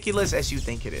ridiculous as you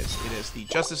think it is. It is the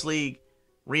Justice League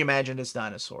reimagined as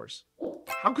dinosaurs.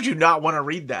 How could you not want to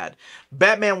read that?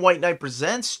 Batman White Knight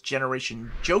presents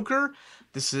Generation Joker.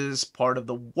 This is part of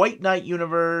the White Knight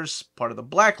universe, part of the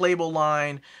Black Label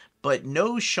line, but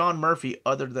no Sean Murphy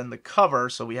other than the cover.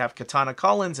 So we have Katana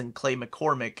Collins and Clay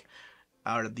McCormick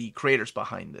are the creators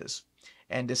behind this.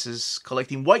 And this is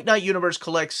collecting White Knight Universe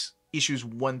collects issues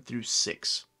 1 through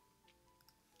 6.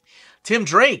 Tim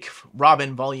Drake,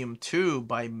 Robin Volume 2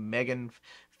 by Megan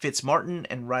Fitzmartin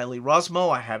and Riley Rosmo.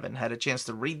 I haven't had a chance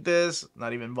to read this,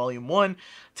 not even Volume 1.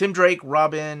 Tim Drake,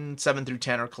 Robin, 7 through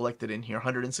 10 are collected in here.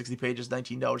 160 pages,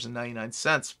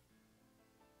 $19.99.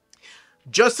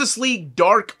 Justice League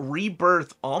Dark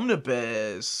Rebirth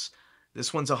Omnibus.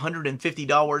 This one's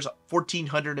 $150,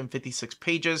 1,456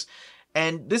 pages.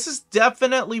 And this is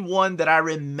definitely one that I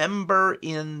remember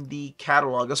in the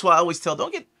catalog. That's why I always tell,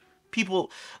 don't get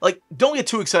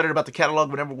too excited about the catalog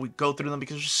whenever we go through them,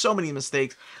 because there's so many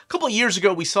mistakes. A couple of years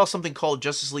ago, we saw something called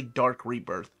Justice League Dark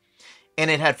Rebirth, and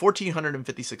it had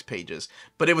 1,456 pages,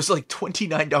 but it was like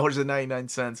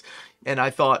 $29.99, and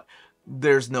I thought,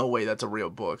 there's no way that's a real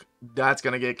book. That's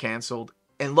going to get canceled.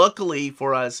 And luckily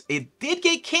for us, it did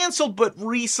get canceled, but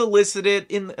resolicited,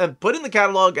 put in the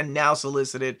catalog, and now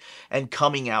solicited, and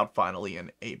coming out finally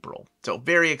in April. So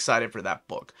very excited for that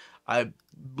book. I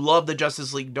love the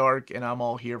Justice League Dark, and I'm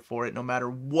all here for it, no matter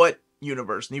what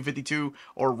universe, New 52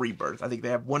 or Rebirth. I think they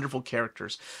have wonderful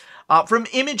characters. From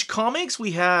Image Comics,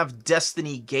 we have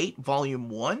Destiny Gate Volume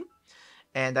 1,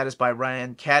 and that is by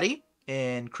Ryan Caddy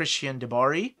and Christian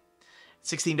Debari.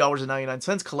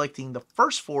 $16.99, collecting the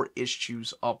first 4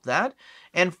 issues of that.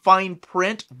 And Fine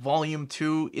Print Volume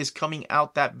 2 is coming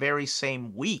out that very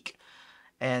same week.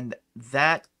 And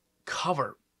that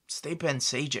cover, Stepan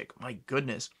Sajic, my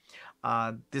goodness.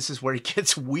 This is where it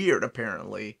gets weird,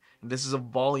 apparently. This is a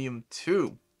Volume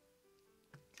 2.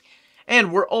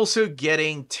 And we're also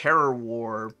getting Terror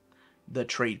War, the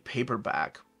trade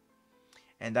paperback.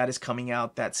 And that is coming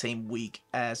out that same week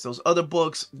as those other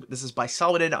books. This is by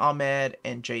Saladin Ahmed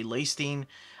and Jay Laystein.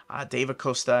 Dave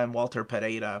Acosta and Walter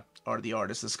Pereira are the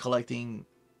artists. This is collecting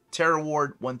Terror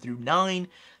War 1 through 9,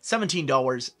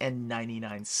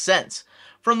 $17.99.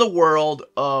 From the world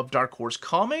of Dark Horse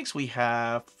Comics, we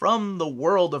have From the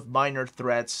World of Minor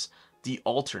Threats, The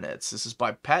Alternates. This is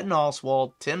by Patton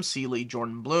Oswalt, Tim Seeley,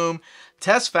 Jordan Bloom,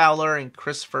 Tess Fowler, and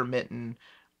Christopher Mitten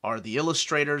are the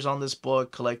illustrators on this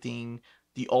book, collecting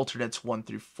The Alternates 1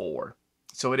 through 4.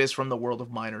 So it is From the World of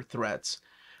Minor Threats,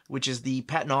 which is the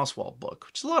Patton Oswalt book,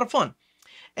 which is a lot of fun.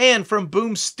 And from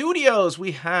Boom Studios,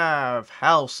 we have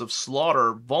House of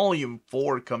Slaughter Volume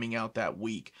 4 coming out that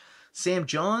week. Sam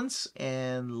Johns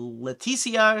and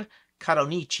Leticia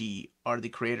Caronici are the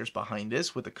creators behind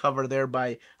this, with a cover there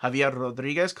by Javier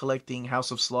Rodriguez, collecting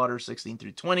House of Slaughter 16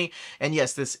 through 20. And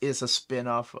yes, this is a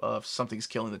spin-off of Something's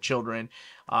Killing the Children,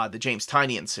 the James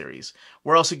Tynion series.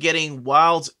 We're also getting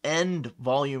Wild's End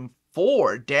Volume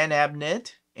 4. Dan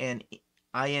Abnett and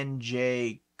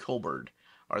I.N.J. Colbert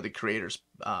are the creators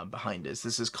behind this.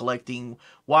 This is collecting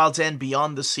Wild's End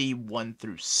Beyond the Sea 1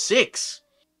 through 6.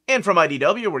 And from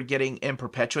IDW, we're getting In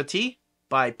Perpetuity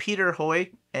by Peter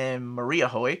Hoy and Maria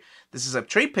Hoy. This is a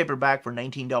trade paperback for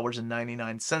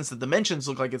 $19.99. The dimensions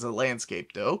look like it's a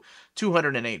landscape, though.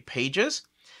 208 pages.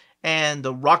 And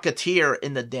The Rocketeer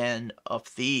in the Den of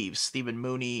Thieves. Stephen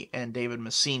Mooney and David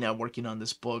Messina working on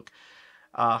this book.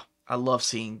 I love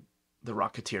seeing The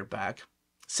Rocketeer back.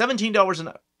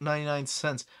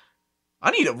 $17.99.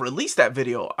 I need to release that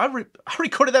video. I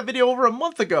recorded that video over a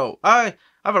month ago. I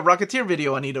have a Rocketeer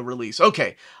video I need to release.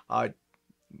 Okay.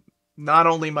 Not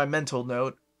only my mental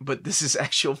note, but this is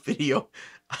actual video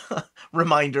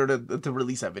reminder to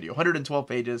release that video. 112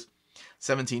 pages,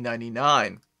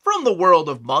 $17.99. From the world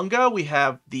of manga, we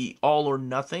have the All or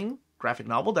Nothing graphic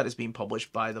novel that is being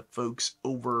published by the folks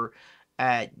over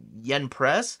at Yen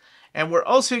Press. And we're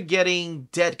also getting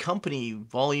Dead Company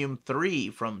Volume 3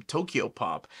 from Tokyo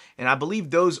Pop. And I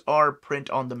believe those are print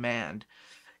on demand.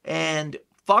 And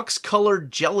Fox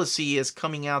Colored Jealousy is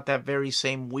coming out that very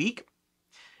same week.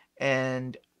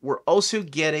 And we're also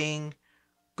getting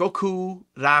Goku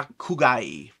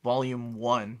Rakugai Volume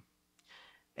 1.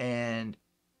 And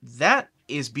that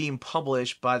is being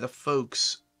published by the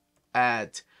folks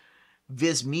at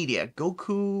Viz Media.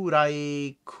 Goku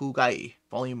Rakugai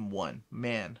Volume 1.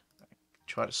 Man, I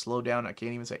try to slow down. I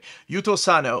can't even say. Yuto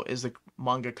Sano is the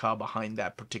mangaka behind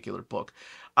that particular book.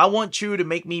 I Want You to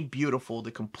Make Me Beautiful. The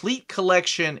complete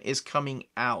collection is coming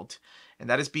out.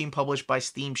 And that is being published by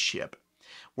Steamship.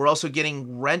 We're also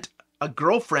getting Rent a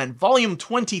Girlfriend, Volume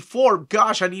 24.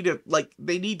 Gosh,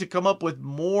 they need to come up with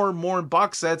more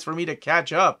box sets for me to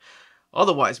catch up.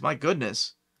 Otherwise, my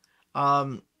goodness.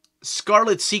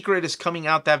 Scarlet Secret is coming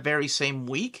out that very same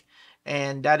week.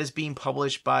 And that is being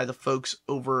published by the folks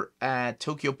over at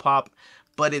Tokyo Pop.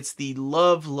 But it's the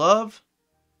Love.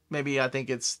 Maybe I think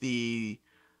it's the...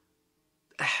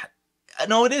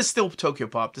 No, it is still Tokyo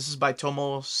Pop. This is by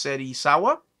Tomo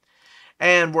Serizawa.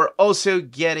 And we're also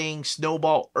getting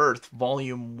Snowball Earth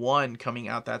Volume 1 coming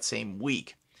out that same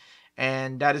week.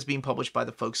 And that is being published by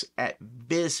the folks at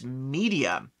Viz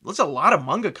Media. There's a lot of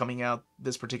manga coming out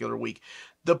this particular week.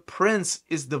 The Prince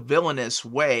is the Villainous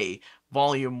Way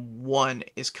Volume 1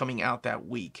 is coming out that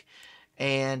week.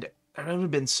 And there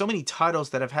have been so many titles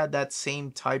that have had that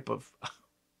same type of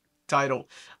title.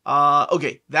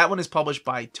 Okay, that one is published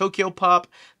by Tokyo Pop.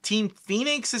 Team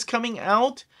Phoenix is coming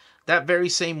out that very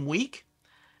same week.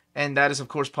 And that is, of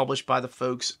course, published by the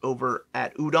folks over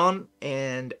at Udon.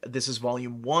 And this is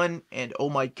Volume 1. And oh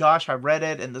my gosh, I read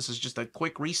it. And this is just a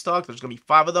quick restock. There's going to be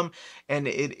 5 of them. And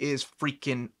it is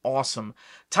freaking awesome.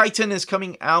 Titan is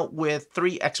coming out with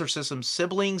 3 Exorcism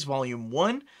Siblings, Volume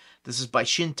 1. This is by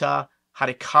Shinta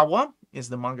Harikawa, is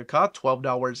the mangaka,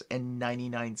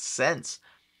 $12.99.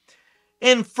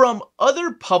 And from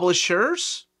other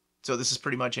publishers, so this is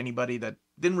pretty much anybody that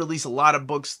didn't release a lot of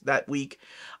books that week,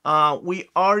 we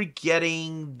are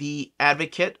getting The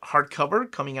Advocate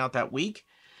hardcover coming out that week.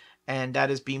 And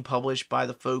that is being published by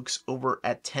the folks over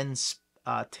at 10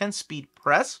 Speed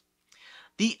Press.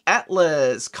 The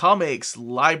Atlas Comics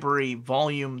Library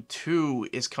Volume 2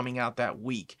 is coming out that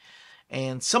week.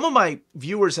 And some of my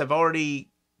viewers have already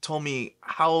told me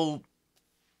how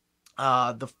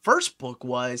The first book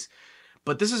was,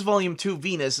 but this is volume 2,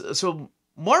 Venus. So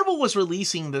Marvel was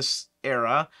releasing this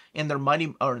era in their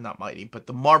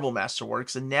the Marvel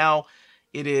Masterworks, and now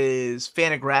it is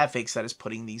Fantagraphics that is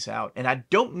putting these out. And I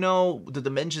don't know the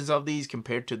dimensions of these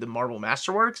compared to the Marvel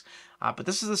Masterworks, but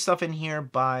this is the stuff in here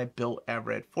by Bill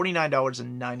Everett,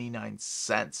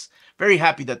 $49.99. Very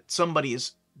happy that somebody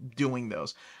is doing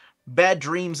those. Bad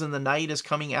Dreams in the Night is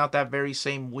coming out that very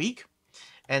same week,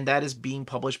 and that is being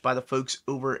published by the folks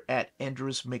over at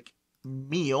Andrews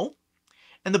McMeel.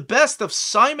 And the Best of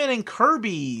Simon and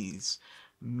Kirby's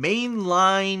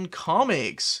Mainline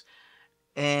Comics,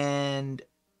 and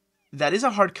that is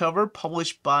a hardcover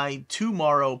published by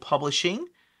Tomorrow Publishing,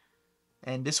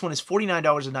 and this one is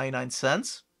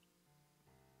 $49.99.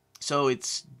 So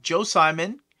it's Joe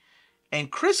Simon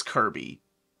and Chris Kirby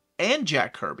and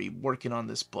Jack Kirby working on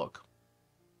this book.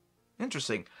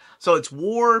 Interesting. So it's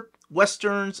war,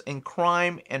 westerns, and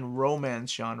crime and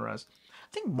romance genres. I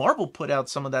think Marvel put out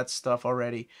some of that stuff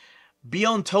already.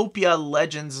 Beyondtopia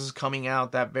Legends is coming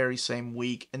out that very same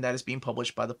week, and that is being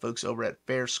published by the folks over at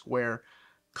Fair Square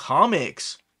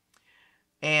Comics.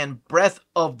 And Breath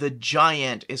of the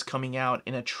Giant is coming out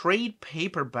in a trade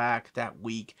paperback that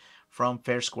week from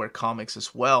Fair Square Comics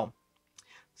as well.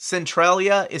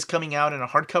 Centralia is coming out in a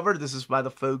hardcover. This is by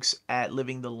the folks at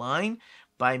Living the Line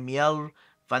by Miel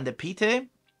van de Piete.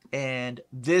 And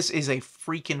this is a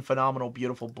freaking phenomenal,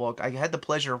 beautiful book. I had the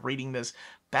pleasure of reading this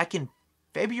back in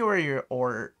February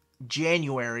or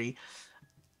January.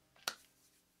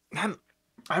 Man,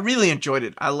 I really enjoyed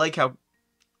it. I like how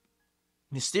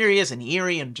mysterious and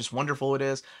eerie and just wonderful it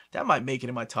is. That might make it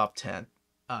in my top 10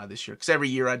 this year. Because every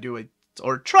year I do it.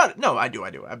 Or try to, no, I do.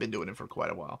 I've been doing it for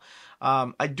quite a while.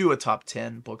 I do a top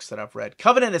 10 books that I've read.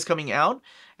 Covenant is coming out,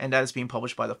 and that is being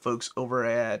published by the folks over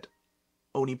at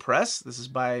Oni Press. This is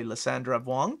by Lysandra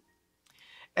Vuong.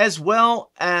 As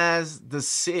well as The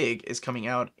Sig is coming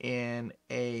out in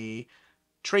a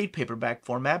trade paperback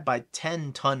format by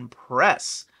 10 Ton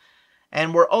Press.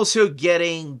 And we're also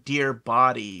getting Dear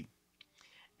Body.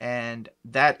 And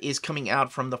that is coming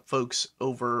out from the folks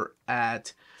over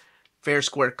at Fair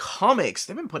Square Comics.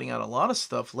 They've been putting out a lot of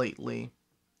stuff lately.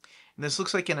 And this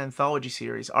looks like an anthology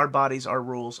series. Our Bodies, Our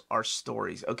Rules, Our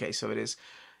Stories. Okay, so it is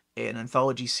an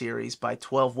anthology series by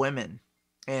 12 women.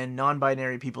 And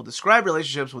non-binary people describe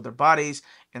relationships with their bodies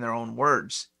in their own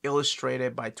words.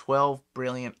 Illustrated by 12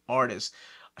 brilliant artists.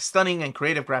 A stunning and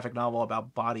creative graphic novel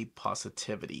about body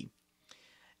positivity.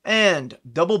 And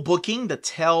Double Booking, The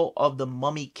Tale of the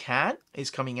Mummy Cat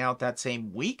is coming out that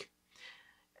same week.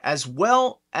 As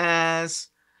well as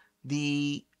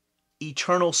the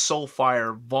Eternal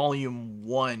Soulfire Volume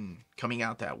 1 coming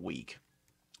out that week.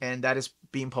 And that is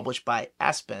being published by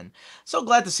Aspen. So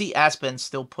glad to see Aspen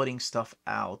still putting stuff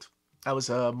out. That was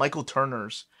Michael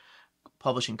Turner's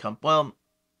publishing company. Well,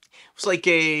 it was like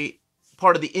a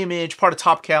part of the Image, part of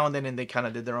Top Cow, and then they kind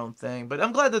of did their own thing. But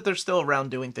I'm glad that they're still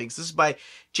around doing things. This is by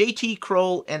J.T.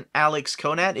 Kroll and Alex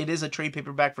Conat. It is a trade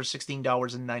paperback for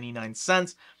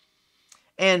 $16.99.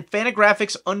 And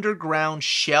Fantagraphics Underground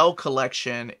Shell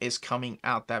Collection is coming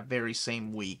out that very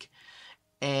same week.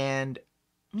 And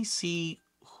let me see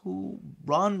who...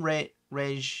 Ron Reg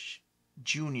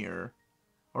Jr.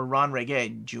 or Ron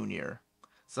Reggae Jr.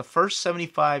 It's the first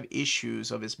 75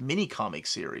 issues of his mini-comic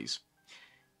series.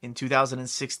 In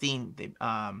 2016,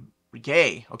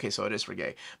 Reggae, okay, so it is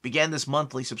Reggae, began this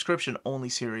monthly subscription-only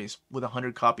series with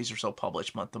 100 copies or so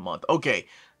published month to month. Okay,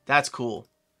 that's cool.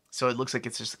 So it looks like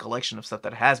it's just a collection of stuff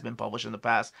that has been published in the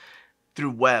past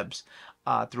through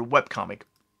through webcomic.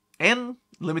 And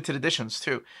limited editions,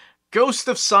 too. Ghost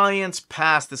of Science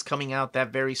Past is coming out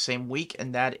that very same week,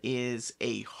 and that is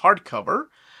a hardcover.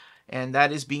 And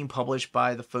that is being published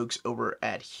by the folks over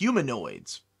at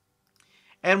Humanoids.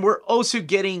 And we're also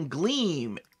getting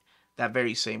Gleam that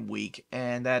very same week,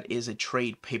 and that is a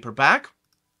trade paperback.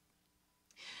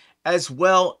 As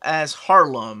well as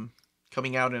Harlem,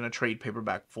 coming out in a trade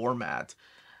paperback format.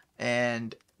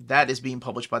 And that is being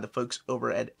published by the folks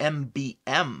over at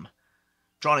MBM.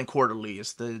 Drawn and Quarterly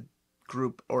is the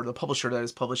group, or the publisher that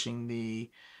is publishing the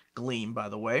Gleam, by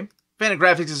the way.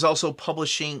 Fantagraphics is also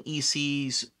publishing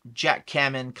EC's Jack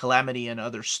Cammon, Calamity, and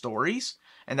Other Stories.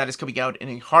 And that is coming out in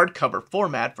a hardcover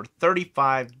format for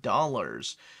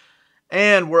 $35.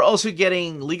 And we're also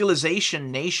getting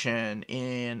Legalization Nation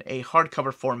in a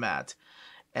hardcover format.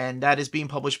 And that is being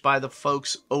published by the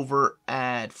folks over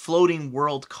at Floating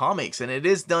World Comics. And it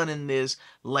is done in this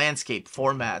landscape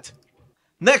format.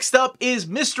 Next up is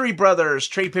Mystery Brothers,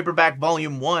 Trade Paperback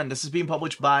Volume 1. This is being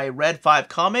published by Red 5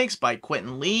 Comics by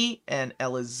Quentin Lee and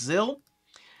Ellis Zill.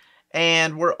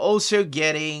 And we're also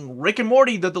getting Rick and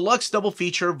Morty, the Deluxe Double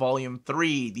Feature Volume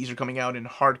 3. These are coming out in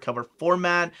hardcover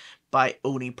format by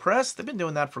Oni Press. They've been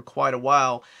doing that for quite a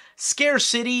while. Scare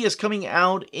City is coming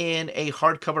out in a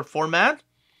hardcover format,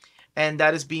 and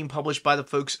that is being published by the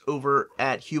folks over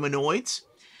at Humanoids.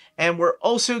 And we're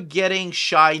also getting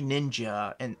Shy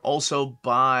Ninja, and also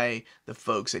by the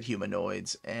folks at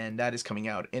Humanoids, and that is coming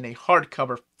out in a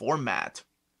hardcover format.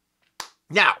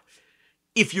 Now,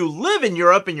 if you live in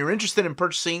Europe and you're interested in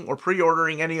purchasing or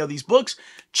pre-ordering any of these books,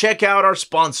 check out our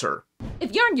sponsor.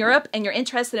 If you're in Europe and you're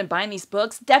interested in buying these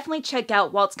books, definitely check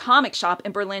out Walt's Comic Shop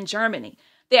in Berlin, Germany.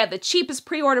 They have the cheapest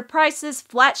pre-order prices,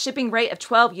 flat shipping rate of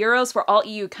 €12 for all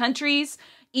EU countries,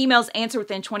 emails answered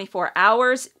within 24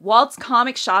 hours,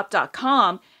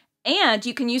 waltzcomicshop.com, and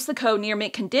you can use the code near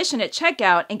mint condition at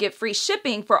checkout and get free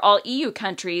shipping for all EU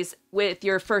countries with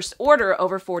your first order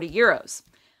over €40.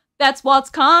 That's Walt's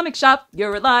Comic Shop,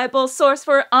 your reliable source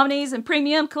for omnis and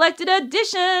premium collected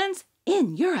editions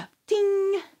in Europe.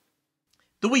 Ding!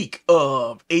 The week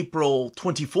of April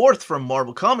 24th from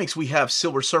Marvel Comics, we have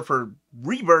Silver Surfer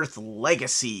Rebirth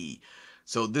Legacy.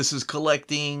 So this is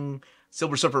collecting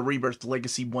Silver Surfer Rebirth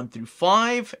Legacy 1 through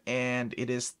 5, and it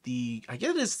is the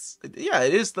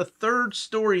third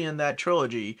story in that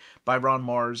trilogy by Ron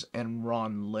Mars and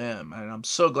Ron Lim. And I'm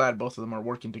so glad both of them are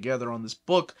working together on this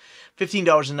book.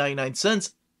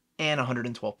 $15.99 and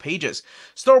 112 pages.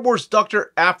 Star Wars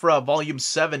Dr. Aphra Volume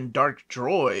 7 Dark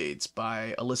Droids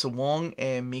by Alyssa Wong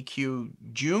and Mikyu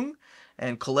Jung,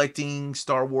 and collecting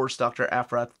Star Wars Dr.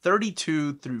 Aphra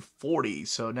 32 through 40.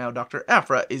 So now Dr.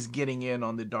 Aphra is getting in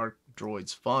on the Dark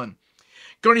Droids fun.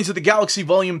 Guardians of the Galaxy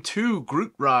Volume 2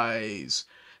 Groot Rise.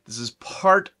 This is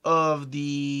part of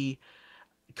the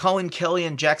Colin Kelly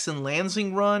and Jackson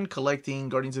Lansing run, collecting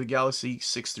Guardians of the Galaxy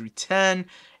 6 through 10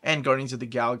 and Guardians of the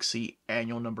Galaxy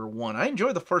Annual Number 1. I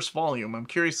enjoyed the first volume. I'm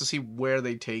curious to see where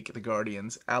they take the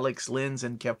Guardians. Alex Linz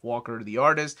and Kev Walker, the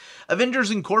artist.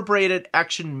 Avengers Incorporated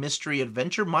Action Mystery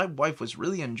Adventure. My wife was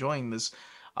really enjoying this.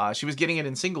 She was getting it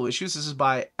in single issues. This is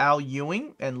by Al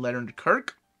Ewing and Leonard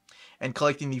Kirk, and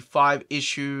collecting the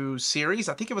 5-issue series.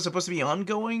 I think it was supposed to be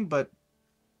ongoing, but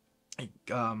I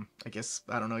guess,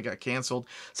 I don't know, it got canceled.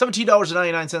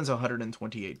 $17.99,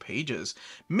 128 pages.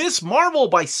 Miss Marvel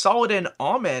by Saladin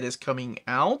Ahmed is coming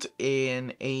out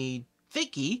in a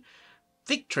thick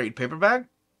trade paperback,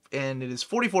 and it is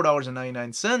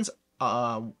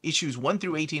 $44.99. Issues 1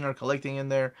 through 18 are collecting in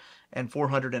there, and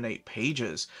 408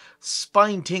 pages.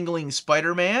 Spine-tingling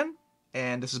Spider-Man,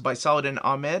 and this is by Saladin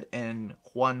Ahmed and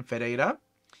Juan Ferreira,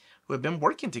 who have been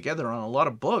working together on a lot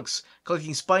of books,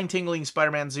 collecting Spine-Tingling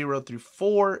Spider-Man 0 through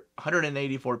 4,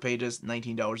 184 pages,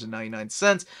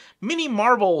 $19.99. Mini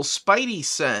Marvel Spidey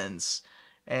Sense,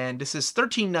 and this is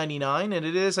 $13.99, and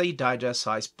it is a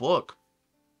digest-sized book.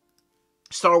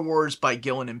 Star Wars by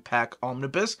Gillen and Pack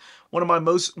Omnibus, one of my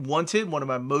most wanted, one of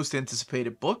my most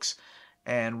anticipated books,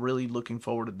 and really looking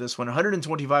forward to this one.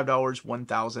 $125,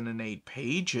 1,008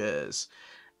 pages.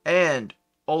 And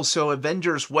also,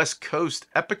 Avengers West Coast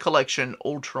Epic Collection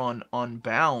Ultron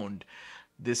Unbound.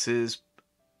 This is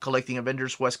collecting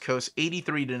Avengers West Coast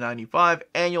 83 to 95,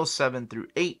 Annual 7 through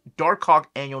 8, Darkhawk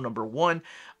Annual Number 1,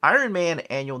 Iron Man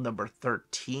Annual Number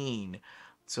 13.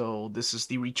 So this is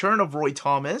the return of Roy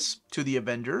Thomas to the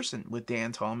Avengers, and with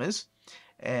Dan Thomas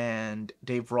and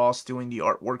Dave Ross doing the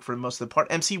artwork for most of the part.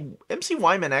 MC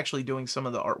Wyman actually doing some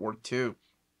of the artwork too.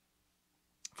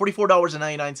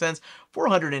 $44.99,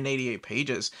 488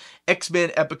 pages.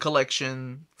 X-Men Epic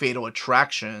Collection, Fatal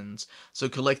Attractions. So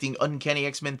collecting Uncanny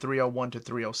X-Men 301 to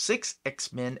 306,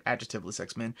 X-Men, Adjectiveless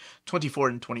X-Men 24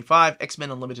 and 25,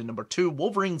 X-Men Unlimited number 2,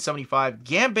 Wolverine 75,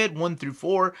 Gambit 1 through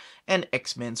 4, and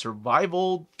X-Men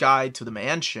Survival Guide to the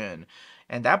Mansion.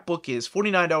 And that book is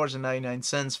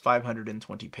 $49.99,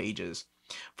 520 pages.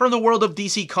 From the world of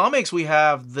DC Comics, we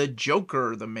have The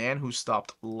Joker, The Man Who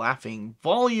Stopped Laughing,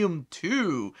 Volume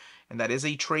 2. And that is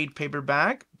a trade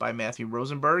paperback by Matthew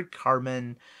Rosenberg.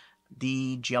 Carmen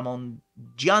Di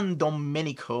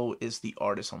Giandomenico is the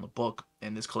artist on the book.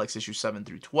 And this collects issues 7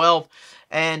 through 12.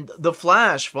 And The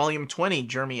Flash, Volume 20,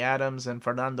 Jeremy Adams and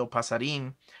Fernando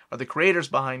Pasarin are the creators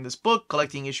behind this book,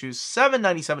 collecting issues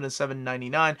 797 to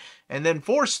 799. And then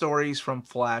 4 stories from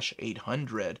Flash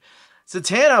 800.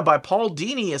 Zatanna by Paul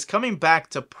Dini is coming back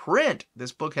to print.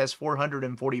 This book has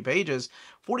 440 pages,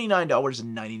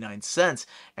 $49.99.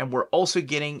 And we're also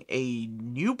getting a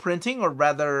new printing, or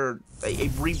rather a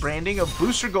rebranding of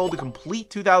Booster Gold, the complete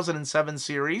 2007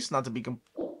 series, not to be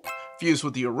confused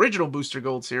with the original Booster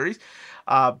Gold series.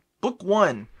 Book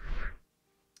 1,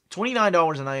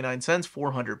 $29.99,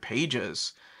 400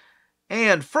 pages.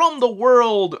 And from the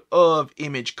world of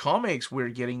Image Comics, we're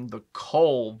getting The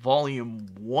Call Volume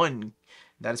 1.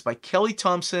 That is by Kelly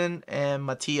Thompson and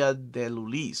Mattia De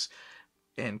Lulis.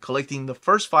 And collecting the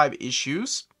first 5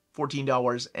 issues,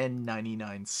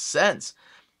 $14.99.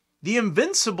 The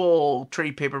Invincible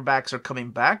trade paperbacks are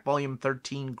coming back. Volume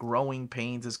 13, Growing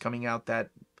Pains, is coming out that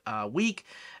week,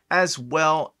 as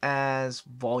well as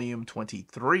Volume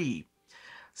 23.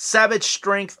 Savage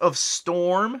Strength of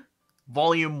Storm,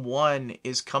 Volume 1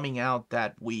 is coming out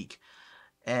that week.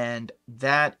 And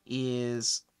that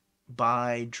is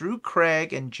by Drew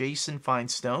Craig and Jason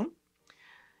Feinstone.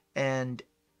 And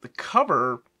the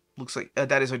cover looks like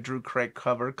that is a Drew Craig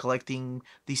cover, collecting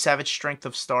the Savage Strength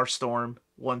of Starstorm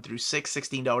 1 through 6,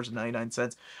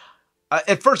 $16.99.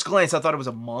 At first glance, I thought it was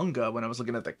a manga when I was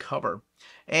looking at the cover.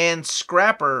 And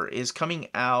Scrapper is coming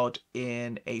out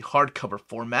in a hardcover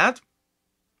format.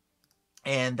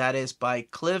 And that is by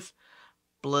Cliff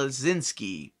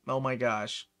Bleszinski. Oh my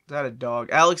gosh. Is that a dog?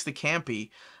 Alex the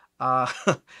Campy.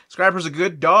 Scrapper's a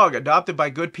good dog, adopted by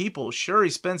good people. Sure,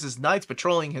 he spends his nights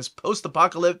patrolling his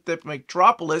post-apocalyptic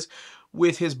metropolis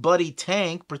with his buddy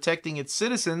Tank, protecting its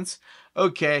citizens.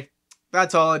 Okay,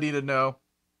 that's all I need to know.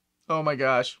 Oh my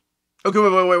gosh. Okay,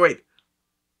 wait.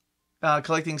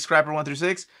 Collecting Scrapper 1 through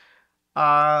 6.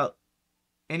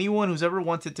 Anyone who's ever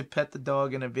wanted to pet the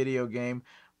dog in a video game,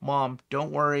 Mom,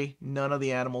 don't worry, none of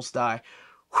the animals die.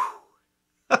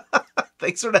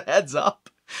 Thanks for the heads up.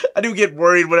 I do get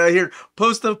worried when I hear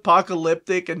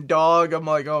post-apocalyptic and dog. I'm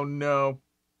like, oh no.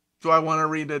 Do I want to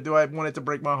read it? Do I want it to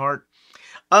break my heart?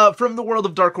 From the world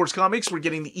of Dark Horse Comics, we're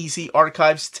getting the EC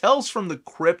Archives Tales from the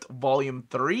Crypt Volume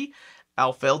 3.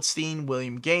 Al Feldstein,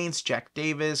 William Gaines, Jack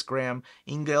Davis, Graham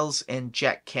Ingalls, and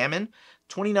Jack Kamen.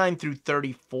 29 through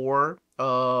 34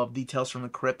 of the Tales from the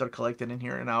Crypt are collected in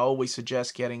here, and I always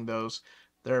suggest getting those.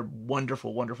 They're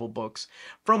wonderful, wonderful books.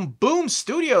 From Boom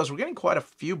Studios, we're getting quite a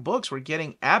few books. We're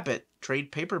getting Abbott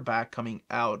trade paperback coming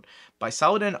out by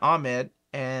Saladin Ahmed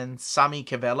and Sami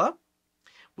Kevela,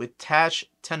 with Tash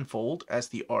Tenfold as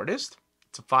the artist.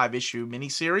 It's a 5-issue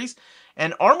miniseries.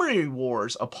 And Armory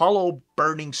Wars, Apollo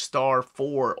Burning Star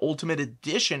 4 Ultimate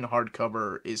Edition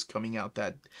hardcover is coming out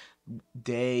that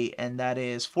day, and that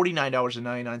is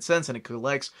 $49.99, and it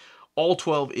collects all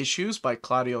 12 issues by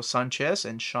Claudio Sanchez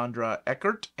and Chandra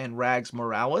Eckert and Rags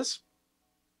Morales.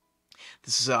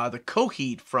 This is the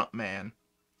Coheed frontman.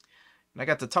 And I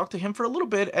got to talk to him for a little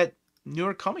bit at New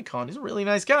York Comic Con. He's a really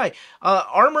nice guy.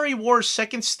 Armory Wars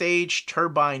Second Stage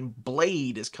Turbine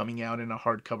Blade is coming out in a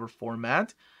hardcover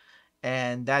format.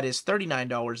 And that is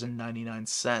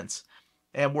 $39.99.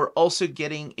 And we're also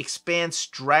getting Expanse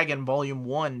Dragon Volume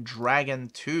 1 Dragon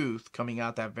Tooth coming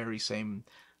out that very same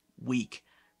week.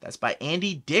 That's by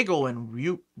Andy Diggle and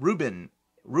Rubin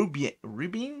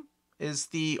is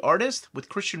the artist, with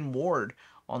Christian Ward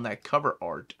on that cover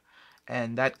art.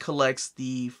 And that collects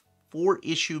the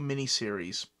 4-issue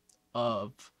miniseries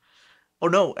of... Oh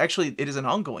no, actually it is an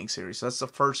ongoing series. So that's the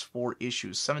first 4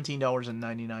 issues,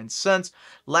 $17.99.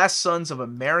 Last Sons of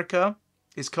America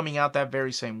is coming out that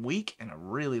very same week, and I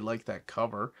really like that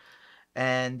cover.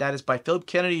 And that is by Philip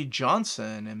Kennedy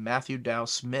Johnson and Matthew Dow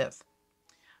Smith.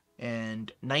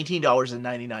 And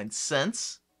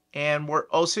 $19.99. And we're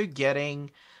also getting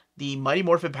the Mighty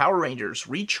Morphin Power Rangers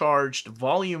Recharged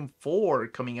Volume 4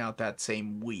 coming out that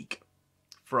same week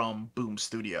from Boom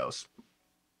Studios.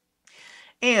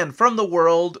 And from the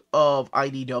world of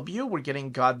IDW, we're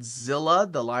getting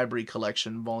Godzilla, the Library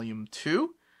Collection Volume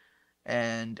 2.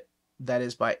 And that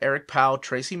is by Eric Powell,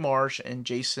 Tracy Marsh, and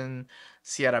Jason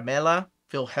Sierramela.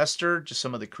 Phil Hester, just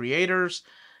some of the creators.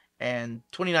 And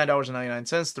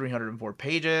 $29.99, 304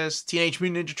 pages. Teenage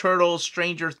Mutant Ninja Turtles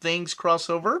Stranger Things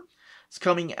crossover is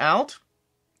coming out.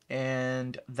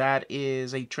 And that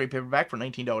is a trade paperback for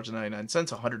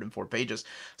 $19.99, 104 pages.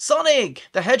 Sonic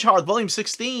the Hedgehog, Volume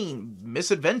 16,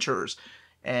 Misadventures.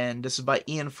 And this is by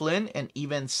Ian Flynn and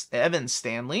Evan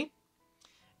Stanley.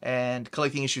 And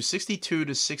collecting issues 62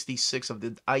 to 66 of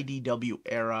the IDW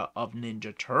era of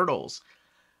Ninja Turtles.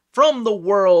 From the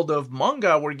world of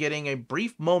manga, we're getting a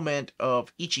brief moment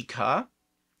of Ichika.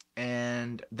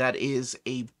 And that is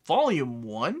a Volume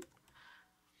 1.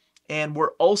 And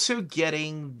we're also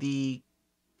getting the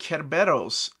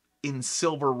Kerberos in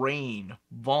Silver Rain,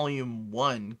 Volume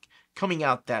 1, coming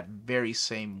out that very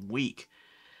same week.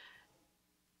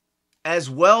 As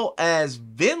well as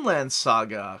Vinland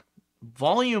Saga,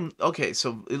 Volume... Okay,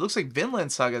 so it looks like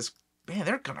Vinland Saga's... Man,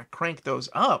 they're gonna crank those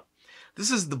up. This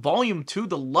is the Volume 2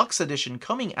 Deluxe Edition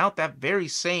coming out that very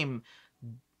same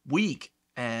week.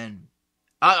 And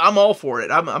I'm all for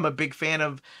it. I'm a big fan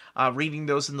of reading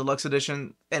those in the deluxe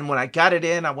edition. And when I got it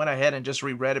in, I went ahead and just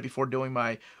reread it before doing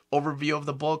my overview of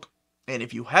the book. And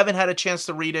if you haven't had a chance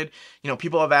to read it,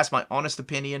 people have asked my honest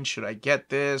opinion. Should I get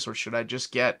this or should I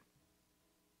just get,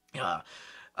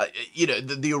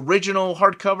 the original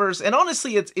hardcovers? And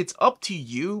honestly, it's up to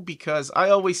you, because I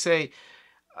always say,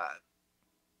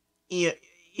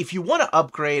 if you want to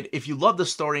upgrade, if you love the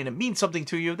story and it means something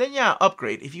to you, then yeah,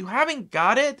 upgrade. If you haven't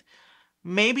got it,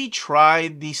 maybe try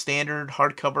the standard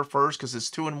hardcover first, because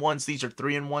it's 2-in-1s. These are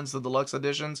 3-in-1s, the deluxe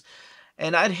editions.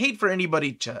 And I'd hate for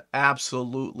anybody to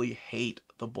absolutely hate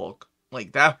the book.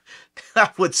 Like, that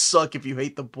would suck if you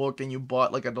hate the book and you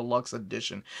bought like a deluxe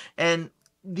edition. And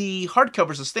the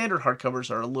hardcovers, the standard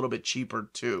hardcovers, are a little bit cheaper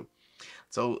too.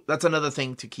 So that's another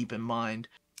thing to keep in mind.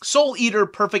 Soul Eater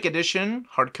Perfect Edition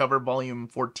hardcover volume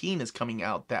 14 is coming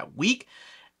out that week,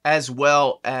 as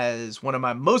well as one of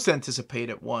my most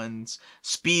anticipated ones,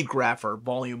 Speed Grapher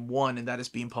Volume 1, and that is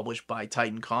being published by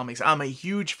Titan Comics. I'm a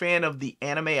huge fan of the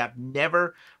anime. I've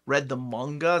never read the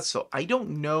manga, so I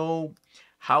don't know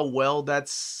how well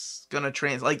that's going to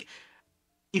translate. Like,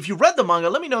 if you read the manga,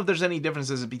 let me know if there's any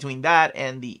differences between that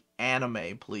and the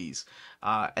anime, please.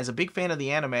 As a big fan of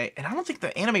the anime, and I don't think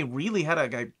the anime really had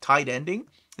a tight ending.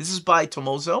 This is by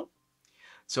Tomozo,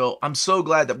 so I'm so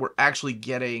glad that we're actually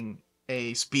getting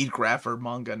a Speed Grapher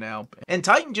manga now. And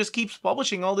Titan just keeps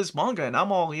publishing all this manga, and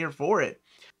I'm all here for it.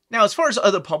 Now, as far as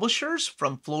other publishers,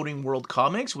 from Floating World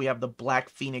Comics, we have the Black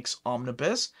Phoenix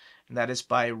Omnibus, and that is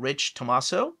by Rich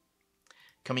Tommaso,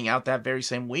 coming out that very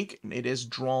same week. It is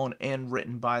drawn and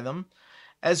written by them,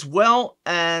 as well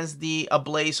as the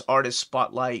Ablaze Artist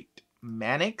Spotlight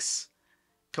Mannix,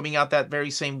 coming out that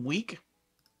very same week.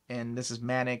 And this is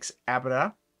Mannix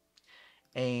Abra,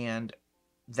 and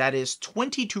that is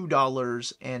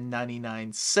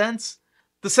 $22.99.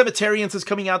 The Cemeterians is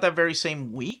coming out that very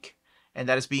same week, and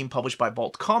that is being published by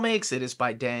Vault Comics. It is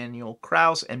by Daniel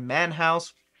Kraus and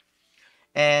Manhouse,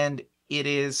 and it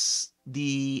is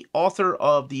the author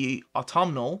of the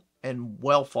Autumnal and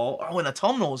Wellfall. Oh, and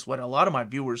Autumnal is what a lot of my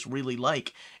viewers really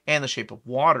like, and The Shape of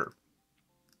Water,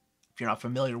 if you're not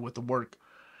familiar with the work.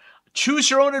 Choose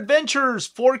Your Own Adventures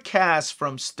Forecast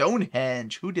from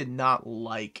Stonehenge. Who did not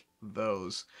like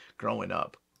those growing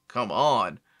up? Come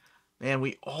on. Man,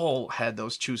 we all had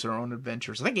those Choose Our Own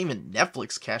Adventures. I think even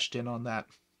Netflix cashed in on that.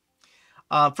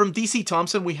 From DC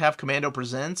Thompson, we have Commando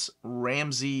Presents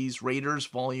Ramsey's Raiders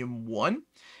Volume 1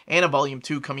 and a Volume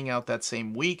 2 coming out that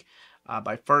same week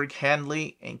by Ferg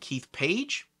Handley and Keith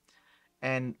Page.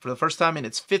 And for the first time in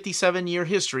its 57-year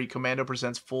history, Commando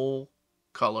presents full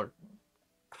color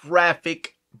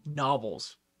graphic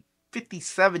novels.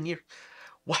 57 years.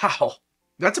 Wow.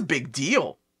 That's a big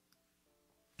deal.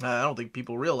 I don't think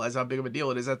people realize how big of a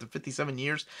deal it is after 57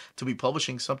 years to be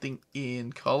publishing something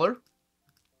in color.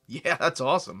 Yeah, that's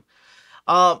awesome.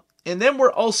 And then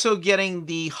we're also getting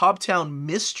the Hobtown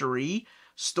Mystery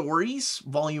Stories,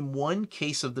 Volume 1,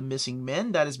 Case of the Missing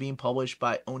Men. That is being published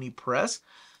by Oni Press.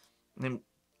 And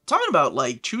talking about,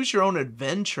 like, Choose Your Own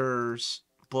Adventures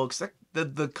books,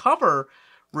 the cover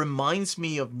reminds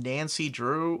me of Nancy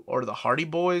Drew or the Hardy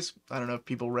Boys. I don't know if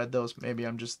people read those. Maybe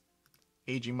I'm just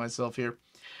aging myself here.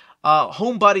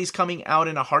 Homebody's coming out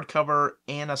in a hardcover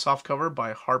and a softcover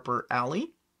by Harper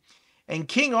Alley. And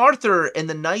King Arthur and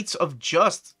the Knights of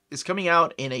Just is coming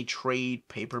out in a trade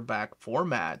paperback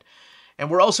format.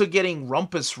 And we're also getting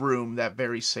Rumpus Room that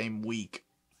very same week.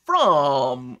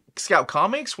 From Scout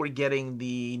Comics, we're getting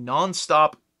the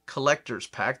Non-Stop Collector's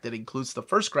Pack that includes the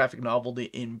first graphic novel, The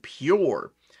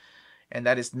Impure. And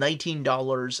that is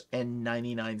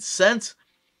 $19.99.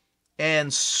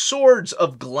 And Swords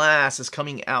of Glass is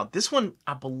coming out. This one,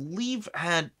 I believe,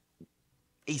 had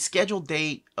a scheduled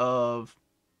date of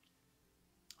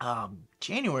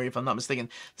January, if I'm not mistaken.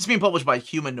 This is being published by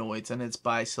Humanoids, and it's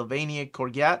by Sylvania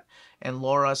Corgat and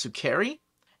Laura Zuccari.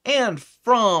 And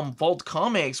from Vault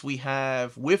Comics, we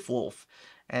have Whiff Wolf,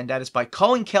 and that is by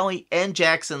Colin Kelly and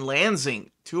Jackson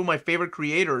Lansing, two of my favorite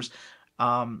creators.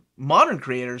 Modern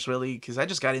creators, really, because I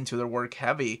just got into their work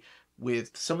heavy with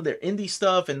some of their indie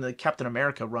stuff and the Captain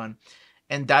America run,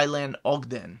 and Dylan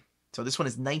Ogden. So this one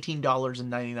is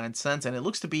 $19.99, and it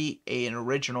looks to be an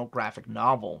original graphic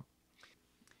novel.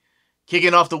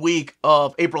 Kicking off the week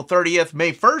of April 30th,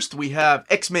 May 1st, we have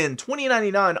X-Men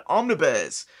 2099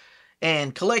 Omnibus,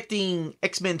 and collecting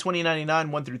X-Men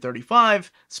 2099 1 through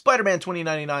 35, Spider-Man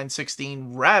 2099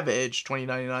 16, Ravage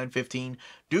 2099 15,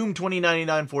 Doom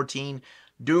 2099 14,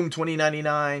 Doom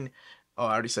 2099, oh,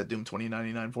 I already said Doom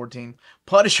 2099 14,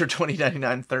 Punisher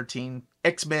 2099 13,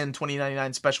 X-Men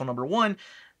 2099 Special Number 1,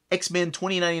 X-Men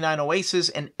 2099 Oasis,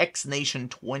 and X-Nation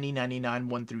 2099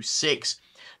 1 through 6.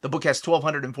 The book has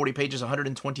 1,240 pages,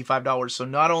 $125. So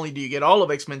not only do you get all of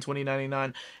X-Men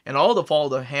 2099 and all the Fall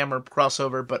of the Hammer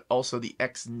crossover, but also the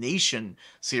X-Nation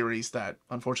series that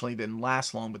unfortunately didn't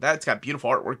last long. But that's got beautiful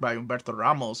artwork by Humberto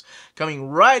Ramos coming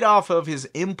right off of his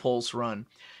Impulse run.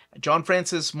 John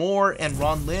Francis Moore and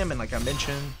Ron Lim, and like I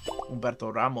mentioned,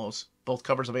 Humberto Ramos. Both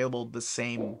covers available the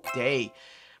same day.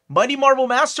 Mighty Marvel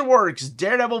Masterworks,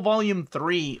 Daredevil Volume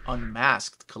 3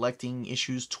 Unmasked, collecting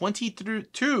issues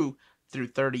 22 through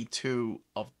 32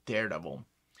 of Daredevil.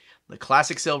 The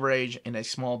classic Silver Age in a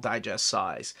small digest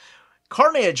size.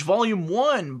 Carnage Volume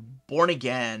 1 Born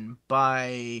Again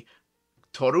by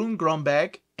Torun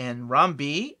Grombeck and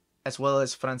Rambi, as well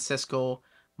as Francesco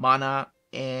Mana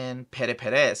and Pere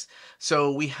Perez.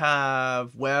 So we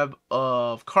have Web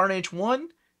of Carnage 1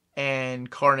 and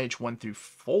Carnage 1 through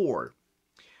 4.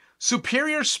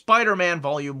 Superior Spider-Man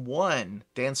Volume 1.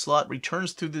 Dan Slott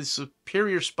returns to the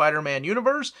Superior Spider-Man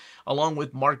universe along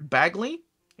with Mark Bagley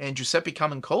and Giuseppe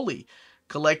Camuncoli,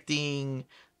 collecting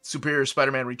Superior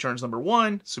Spider-Man Returns number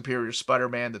 1, Superior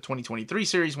Spider-Man the 2023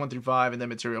 series 1 through 5, and then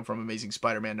material from Amazing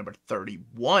Spider-Man number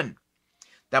 31.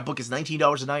 That book is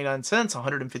 $19.99,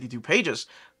 152 pages.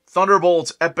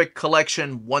 Thunderbolts Epic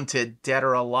Collection Wanted, Dead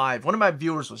or Alive. One of my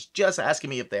viewers was just asking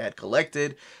me if they had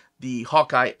collected the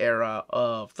Hawkeye era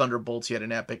of Thunderbolts yet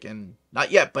in Epic, and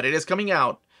not yet, but it is coming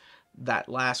out that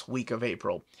last week of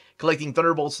April. Collecting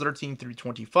Thunderbolts 13 through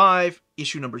 25,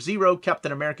 issue number 0,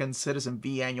 Captain America and Citizen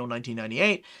V Annual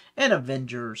 1998, and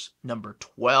Avengers number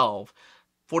 12.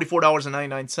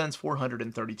 $44.99,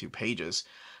 432 pages.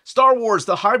 Star Wars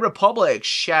The High Republic,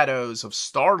 Shadows of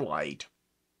Starlight.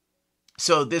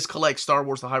 So this collects Star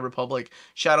Wars The High Republic,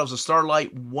 Shadows of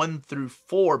Starlight 1 through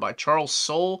 4 by Charles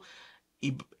Soule,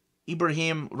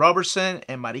 Ibrahim Robertson,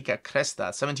 and Marika Cresta.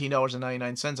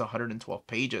 $17.99, 112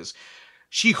 pages.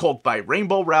 She-Hulk by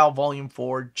Rainbow Rowell, Volume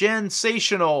 4,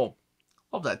 Gensational.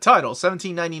 Love that title.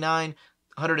 $17.99,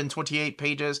 128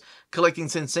 pages. Collecting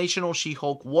Sensational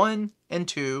She-Hulk 1 and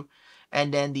 2,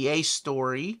 and then the A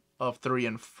story of 3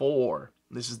 and 4.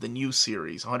 This is the new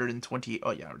series, 120.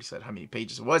 Oh yeah, I already said how many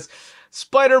pages it was.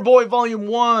 Spider-Boy Volume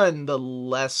 1, the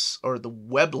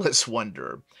Webless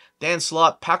Wonder. Dan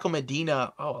Slott, Paco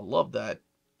Medina. Oh, I love that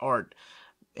art.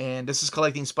 And this is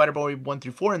collecting Spider-Boy 1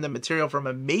 through 4 and the material from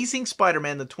Amazing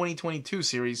Spider-Man, the 2022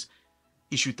 series,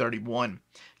 issue 31.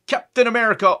 Captain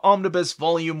America Omnibus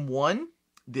Volume 1.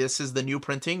 This is the new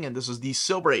printing, and this is the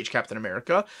Silver Age Captain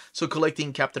America. So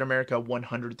collecting Captain America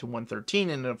 100 to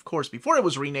 113, and of course, before it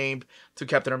was renamed to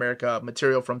Captain America,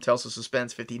 material from Tales of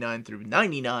Suspense 59 through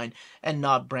 99, and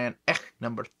Nod Brand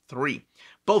number 3.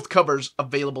 Both covers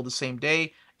available the same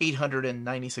day,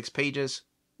 896 pages,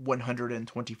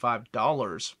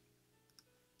 $125.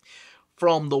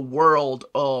 From the world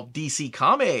of DC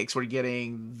Comics, we're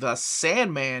getting the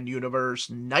Sandman Universe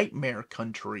Nightmare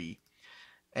Country.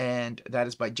 And that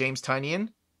is by James Tynion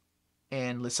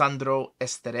and Lisandro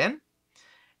Esteren.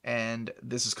 And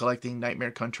this is collecting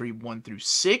Nightmare Country 1 through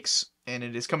 6. And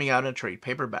it is coming out in a trade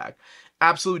paperback.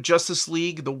 Absolute Justice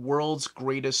League, The World's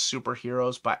Greatest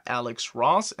Superheroes by Alex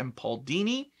Ross and Paul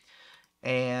Dini.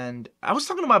 And I was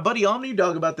talking to my buddy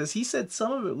Omnidog about this. He said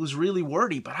some of it was really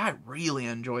wordy, but I really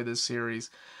enjoy this series.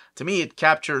 To me, it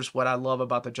captures what I love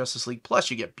about the Justice League. Plus,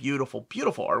 you get beautiful,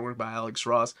 beautiful artwork by Alex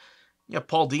Ross. You have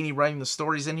Paul Dini writing the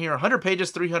stories in here. 100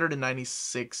 pages,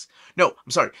 396. No,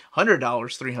 I'm sorry.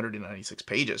 $100, 396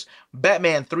 pages.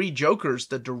 Batman 3 Jokers,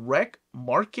 the direct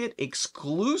market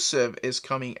exclusive, is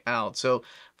coming out. So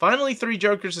finally, 3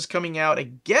 Jokers is coming out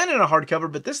again in a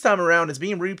hardcover, but this time around it's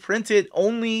being reprinted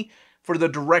only for the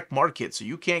direct market. So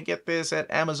you can't get this at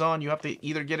Amazon. You have to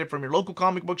either get it from your local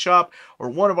comic book shop or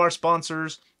one of our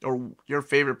sponsors or your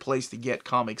favorite place to get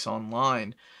comics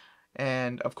online.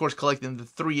 And, of course, collecting the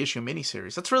 3-issue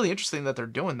miniseries. That's really interesting that they're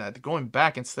doing that. They're going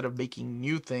back instead of making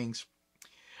new things.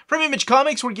 From Image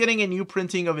Comics, we're getting a new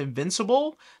printing of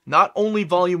Invincible. Not only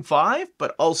Volume 5,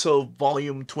 but also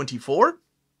Volume 24,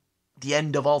 The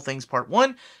End of All Things Part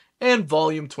 1, and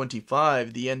Volume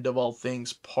 25, The End of All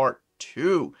Things Part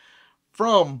 2.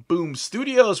 From Boom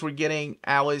Studios, we're getting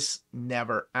Alice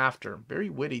Never After. Very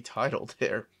witty title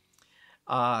there.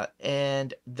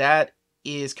 And that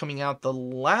is coming out the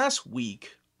last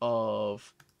week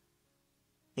of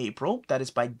April. That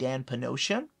is by Dan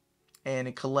Panocha, and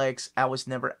it collects Alice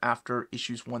Never After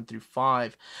issues 1 through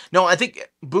 5. No, I think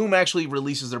Boom actually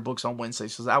releases their books on Wednesday,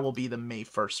 so that will be the May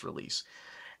 1st release.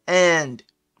 And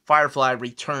Firefly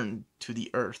Return to the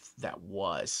Earth That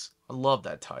Was. I love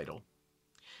that title.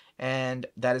 And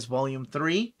that is Volume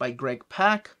 3 by Greg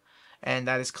Pak. and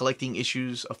that is collecting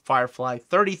issues of Firefly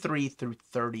 33 through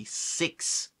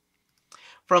 36.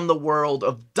 From the world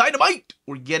of Dynamite,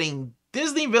 we're getting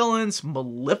Disney Villains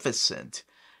Maleficent,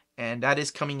 and that is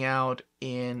coming out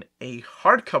in a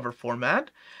hardcover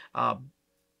format and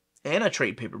a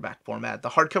trade paperback format. The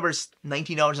hardcover is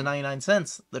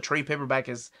 $19.99. The trade paperback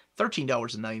is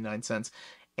 $13.99,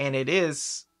 and it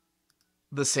is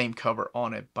the same cover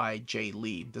on it by Jay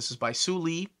Lee. This is by Sue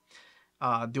Lee,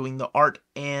 doing the art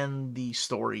and the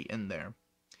story in there.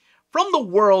 From the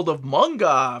world of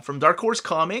manga, from Dark Horse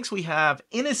Comics, we have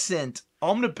Innocent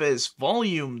Omnibus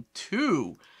Volume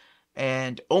 2.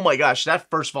 And oh my gosh, that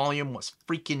first volume was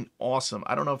freaking awesome.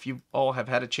 I don't know if you all have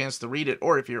had a chance to read it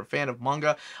or if you're a fan of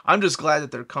manga. I'm just glad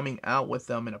that they're coming out with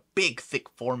them in a big, thick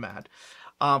format.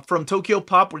 From Tokyo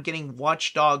Pop, we're getting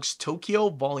Watch Dogs Tokyo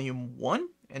Volume 1.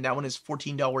 And that one is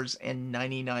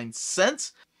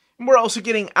 $14.99. And we're also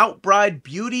getting Outbride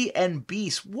Beauty and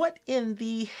Beast. What in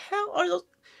the hell are those?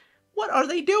 What are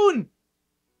they doing?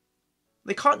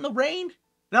 They caught in the rain?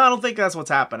 No, I don't think that's what's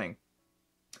happening.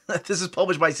 This is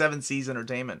published by 7 Seas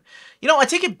Entertainment. You know, I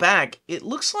take it back. It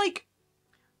looks like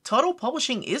Tuttle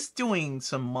Publishing is doing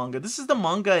some manga. This is the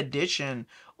manga edition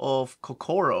of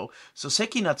Kokoro. So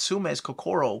Seki Natsume's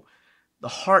Kokoro, The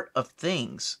Heart of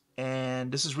Things.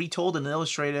 And this is retold and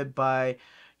illustrated by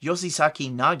Yoshizaki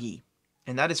Nagi.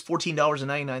 And that is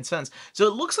 $14.99. So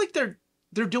it looks like they're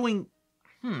doing...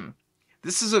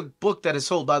 This is a book that has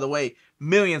sold, by the way,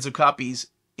 millions of copies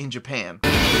in Japan.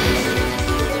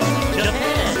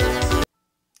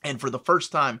 And for the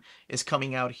first time is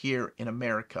coming out here in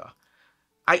America.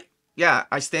 I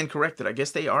stand corrected. I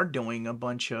guess they are doing a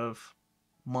bunch of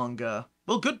manga.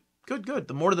 Well, good.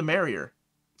 The more the merrier.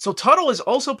 So Tuttle is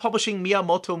also publishing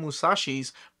Miyamoto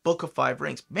Musashi's Book of Five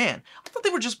Rings. Man, I thought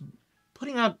they were just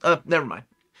putting out... never mind.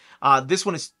 This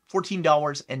one is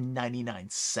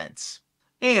 $14.99.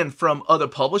 And from other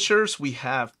publishers, we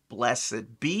have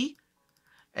Blessed Be.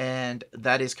 And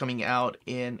that is coming out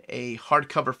in a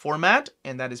hardcover format.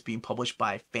 And that is being published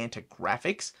by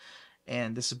Fantagraphics.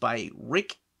 And this is by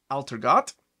Rick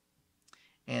Altergott.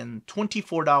 And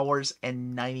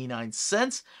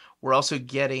 $24.99. We're also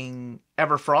getting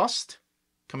Everfrost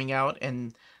coming out.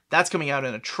 And that's coming out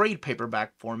in a trade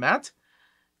paperback format.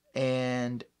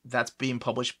 And that's being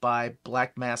published by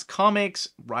Black Mask Comics.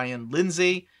 Ryan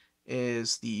Lindsay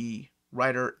is the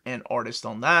writer and artist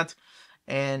on that.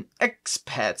 And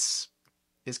Expats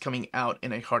is coming out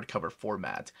in a hardcover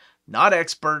format. Not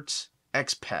Experts,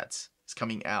 Expats is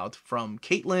coming out from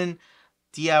Caitlin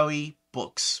Diawy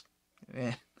Books.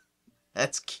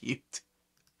 That's cute.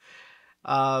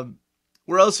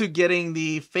 We're also getting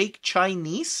the Fake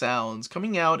Chinese Sounds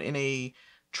coming out in a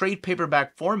trade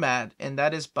paperback format, and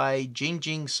that is by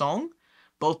Jing Song,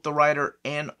 both the writer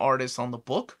and artist on the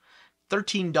book.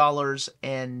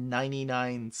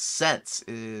 $13.99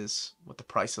 is what the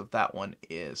price of that one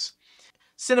is.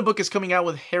 Cinebook is coming out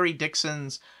with Harry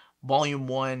Dixon's Volume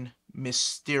 1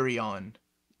 Mysterion,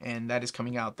 and that is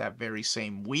coming out that very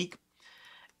same week.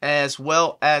 As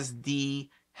well as the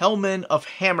Hellman of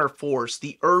Hammer Force,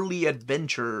 The Early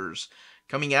Adventures,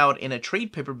 coming out in a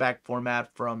trade paperback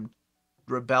format from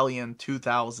Rebellion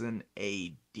 2000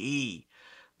 AD.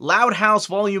 Loud House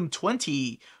Volume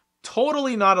 20,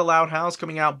 Totally Not a Loud House,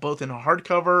 coming out both in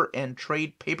hardcover and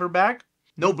trade paperback.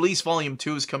 Noblesse Volume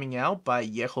 2 is coming out by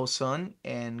Yeho Sun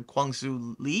and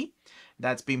Kwangsu Lee.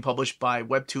 That's being published by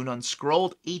Webtoon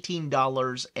Unscrolled,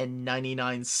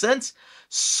 $18.99.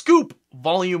 Scoop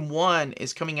Volume 1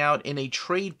 is coming out in a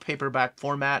trade paperback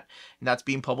format, and that's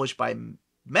being published by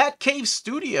Matt Cave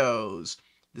Studios.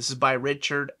 This is by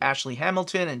Richard Ashley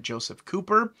Hamilton and Joseph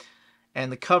Cooper. And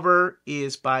the cover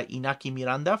is by Inaki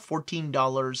Miranda,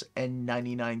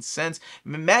 $14.99.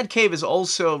 Mad Cave is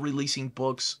also releasing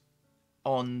books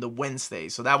on the Wednesday,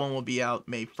 so that one will be out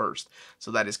May 1st.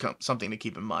 So that is something to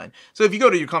keep in mind. So if you go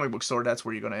to your comic book store, that's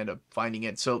where you're going to end up finding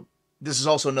it. So this is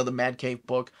also another Mad Cave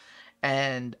book.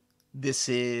 And this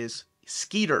is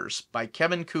Skeeters by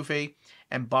Kevin Kufe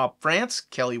and Bob France.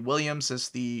 Kelly Williams is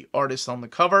the artist on the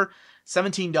cover,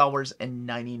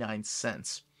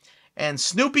 $17.99. And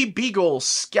Snoopy Beagle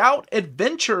Scout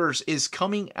Adventures is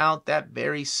coming out that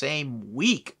very same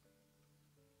week.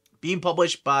 Being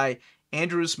published by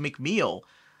Andrews McMeel.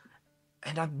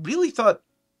 And I really thought...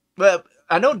 Well,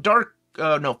 I know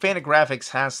Fantagraphics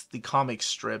has the comic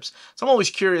strips. So I'm always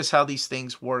curious how these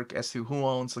things work as to who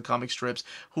owns the comic strips,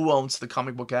 who owns the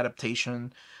comic book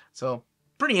adaptation. So,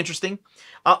 pretty interesting.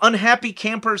 Unhappy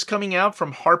Campers coming out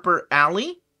from Harper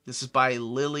Alley. This is by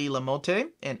Lily Lamotte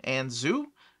and Ann Zhu.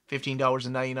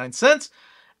 $15.99.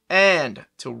 And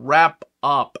to wrap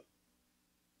up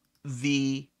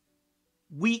the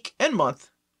week and month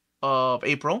of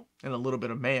April, and a little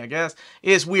bit of May, I guess,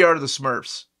 is We Are the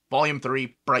Smurfs, Volume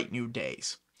 3, Bright New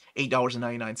Days,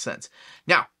 $8.99.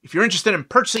 Now, if you're interested in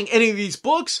purchasing any of these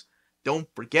books, don't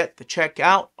forget to check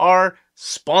out our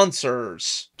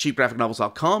sponsors.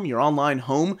 CheapGraphicNovels.com, your online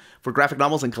home for graphic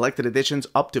novels and collected editions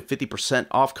up to 50%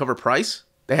 off cover price.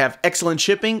 They have excellent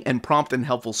shipping and prompt and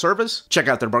helpful service. Check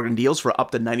out their bargain deals for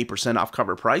up to 90% off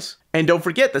cover price. And don't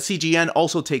forget that CGN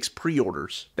also takes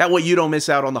pre-orders. That way you don't miss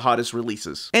out on the hottest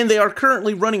releases. And they are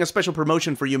currently running a special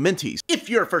promotion for you Minties. If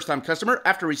you're a first-time customer,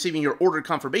 after receiving your order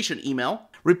confirmation email,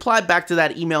 reply back to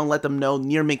that email and let them know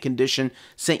near mint condition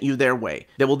sent you their way.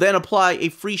 They will then apply a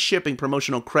free shipping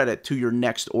promotional credit to your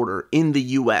next order in the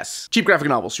US. Cheap Graphic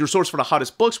Novels, your source for the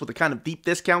hottest books with the kind of deep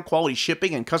discount, quality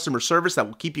shipping, and customer service that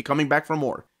will keep you coming back for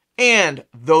more. And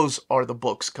those are the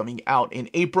books coming out in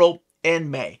April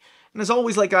and May. And as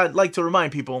always, I'd like to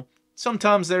remind people,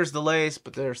 sometimes there's delays,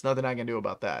 but there's nothing I can do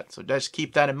about that. So just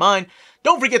keep that in mind.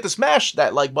 Don't forget to smash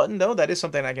that like button, though. That is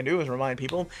something I can do, is remind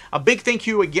people. A big thank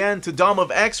you again to Dom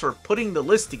of X for putting the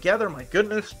list together. My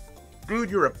goodness. Dude,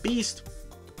 you're a beast.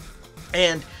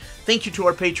 And thank you to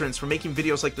our patrons for making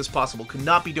videos like this possible. Could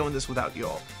not be doing this without you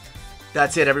all.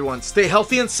 That's it, everyone. Stay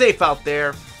healthy and safe out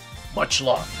there. Much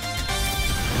love.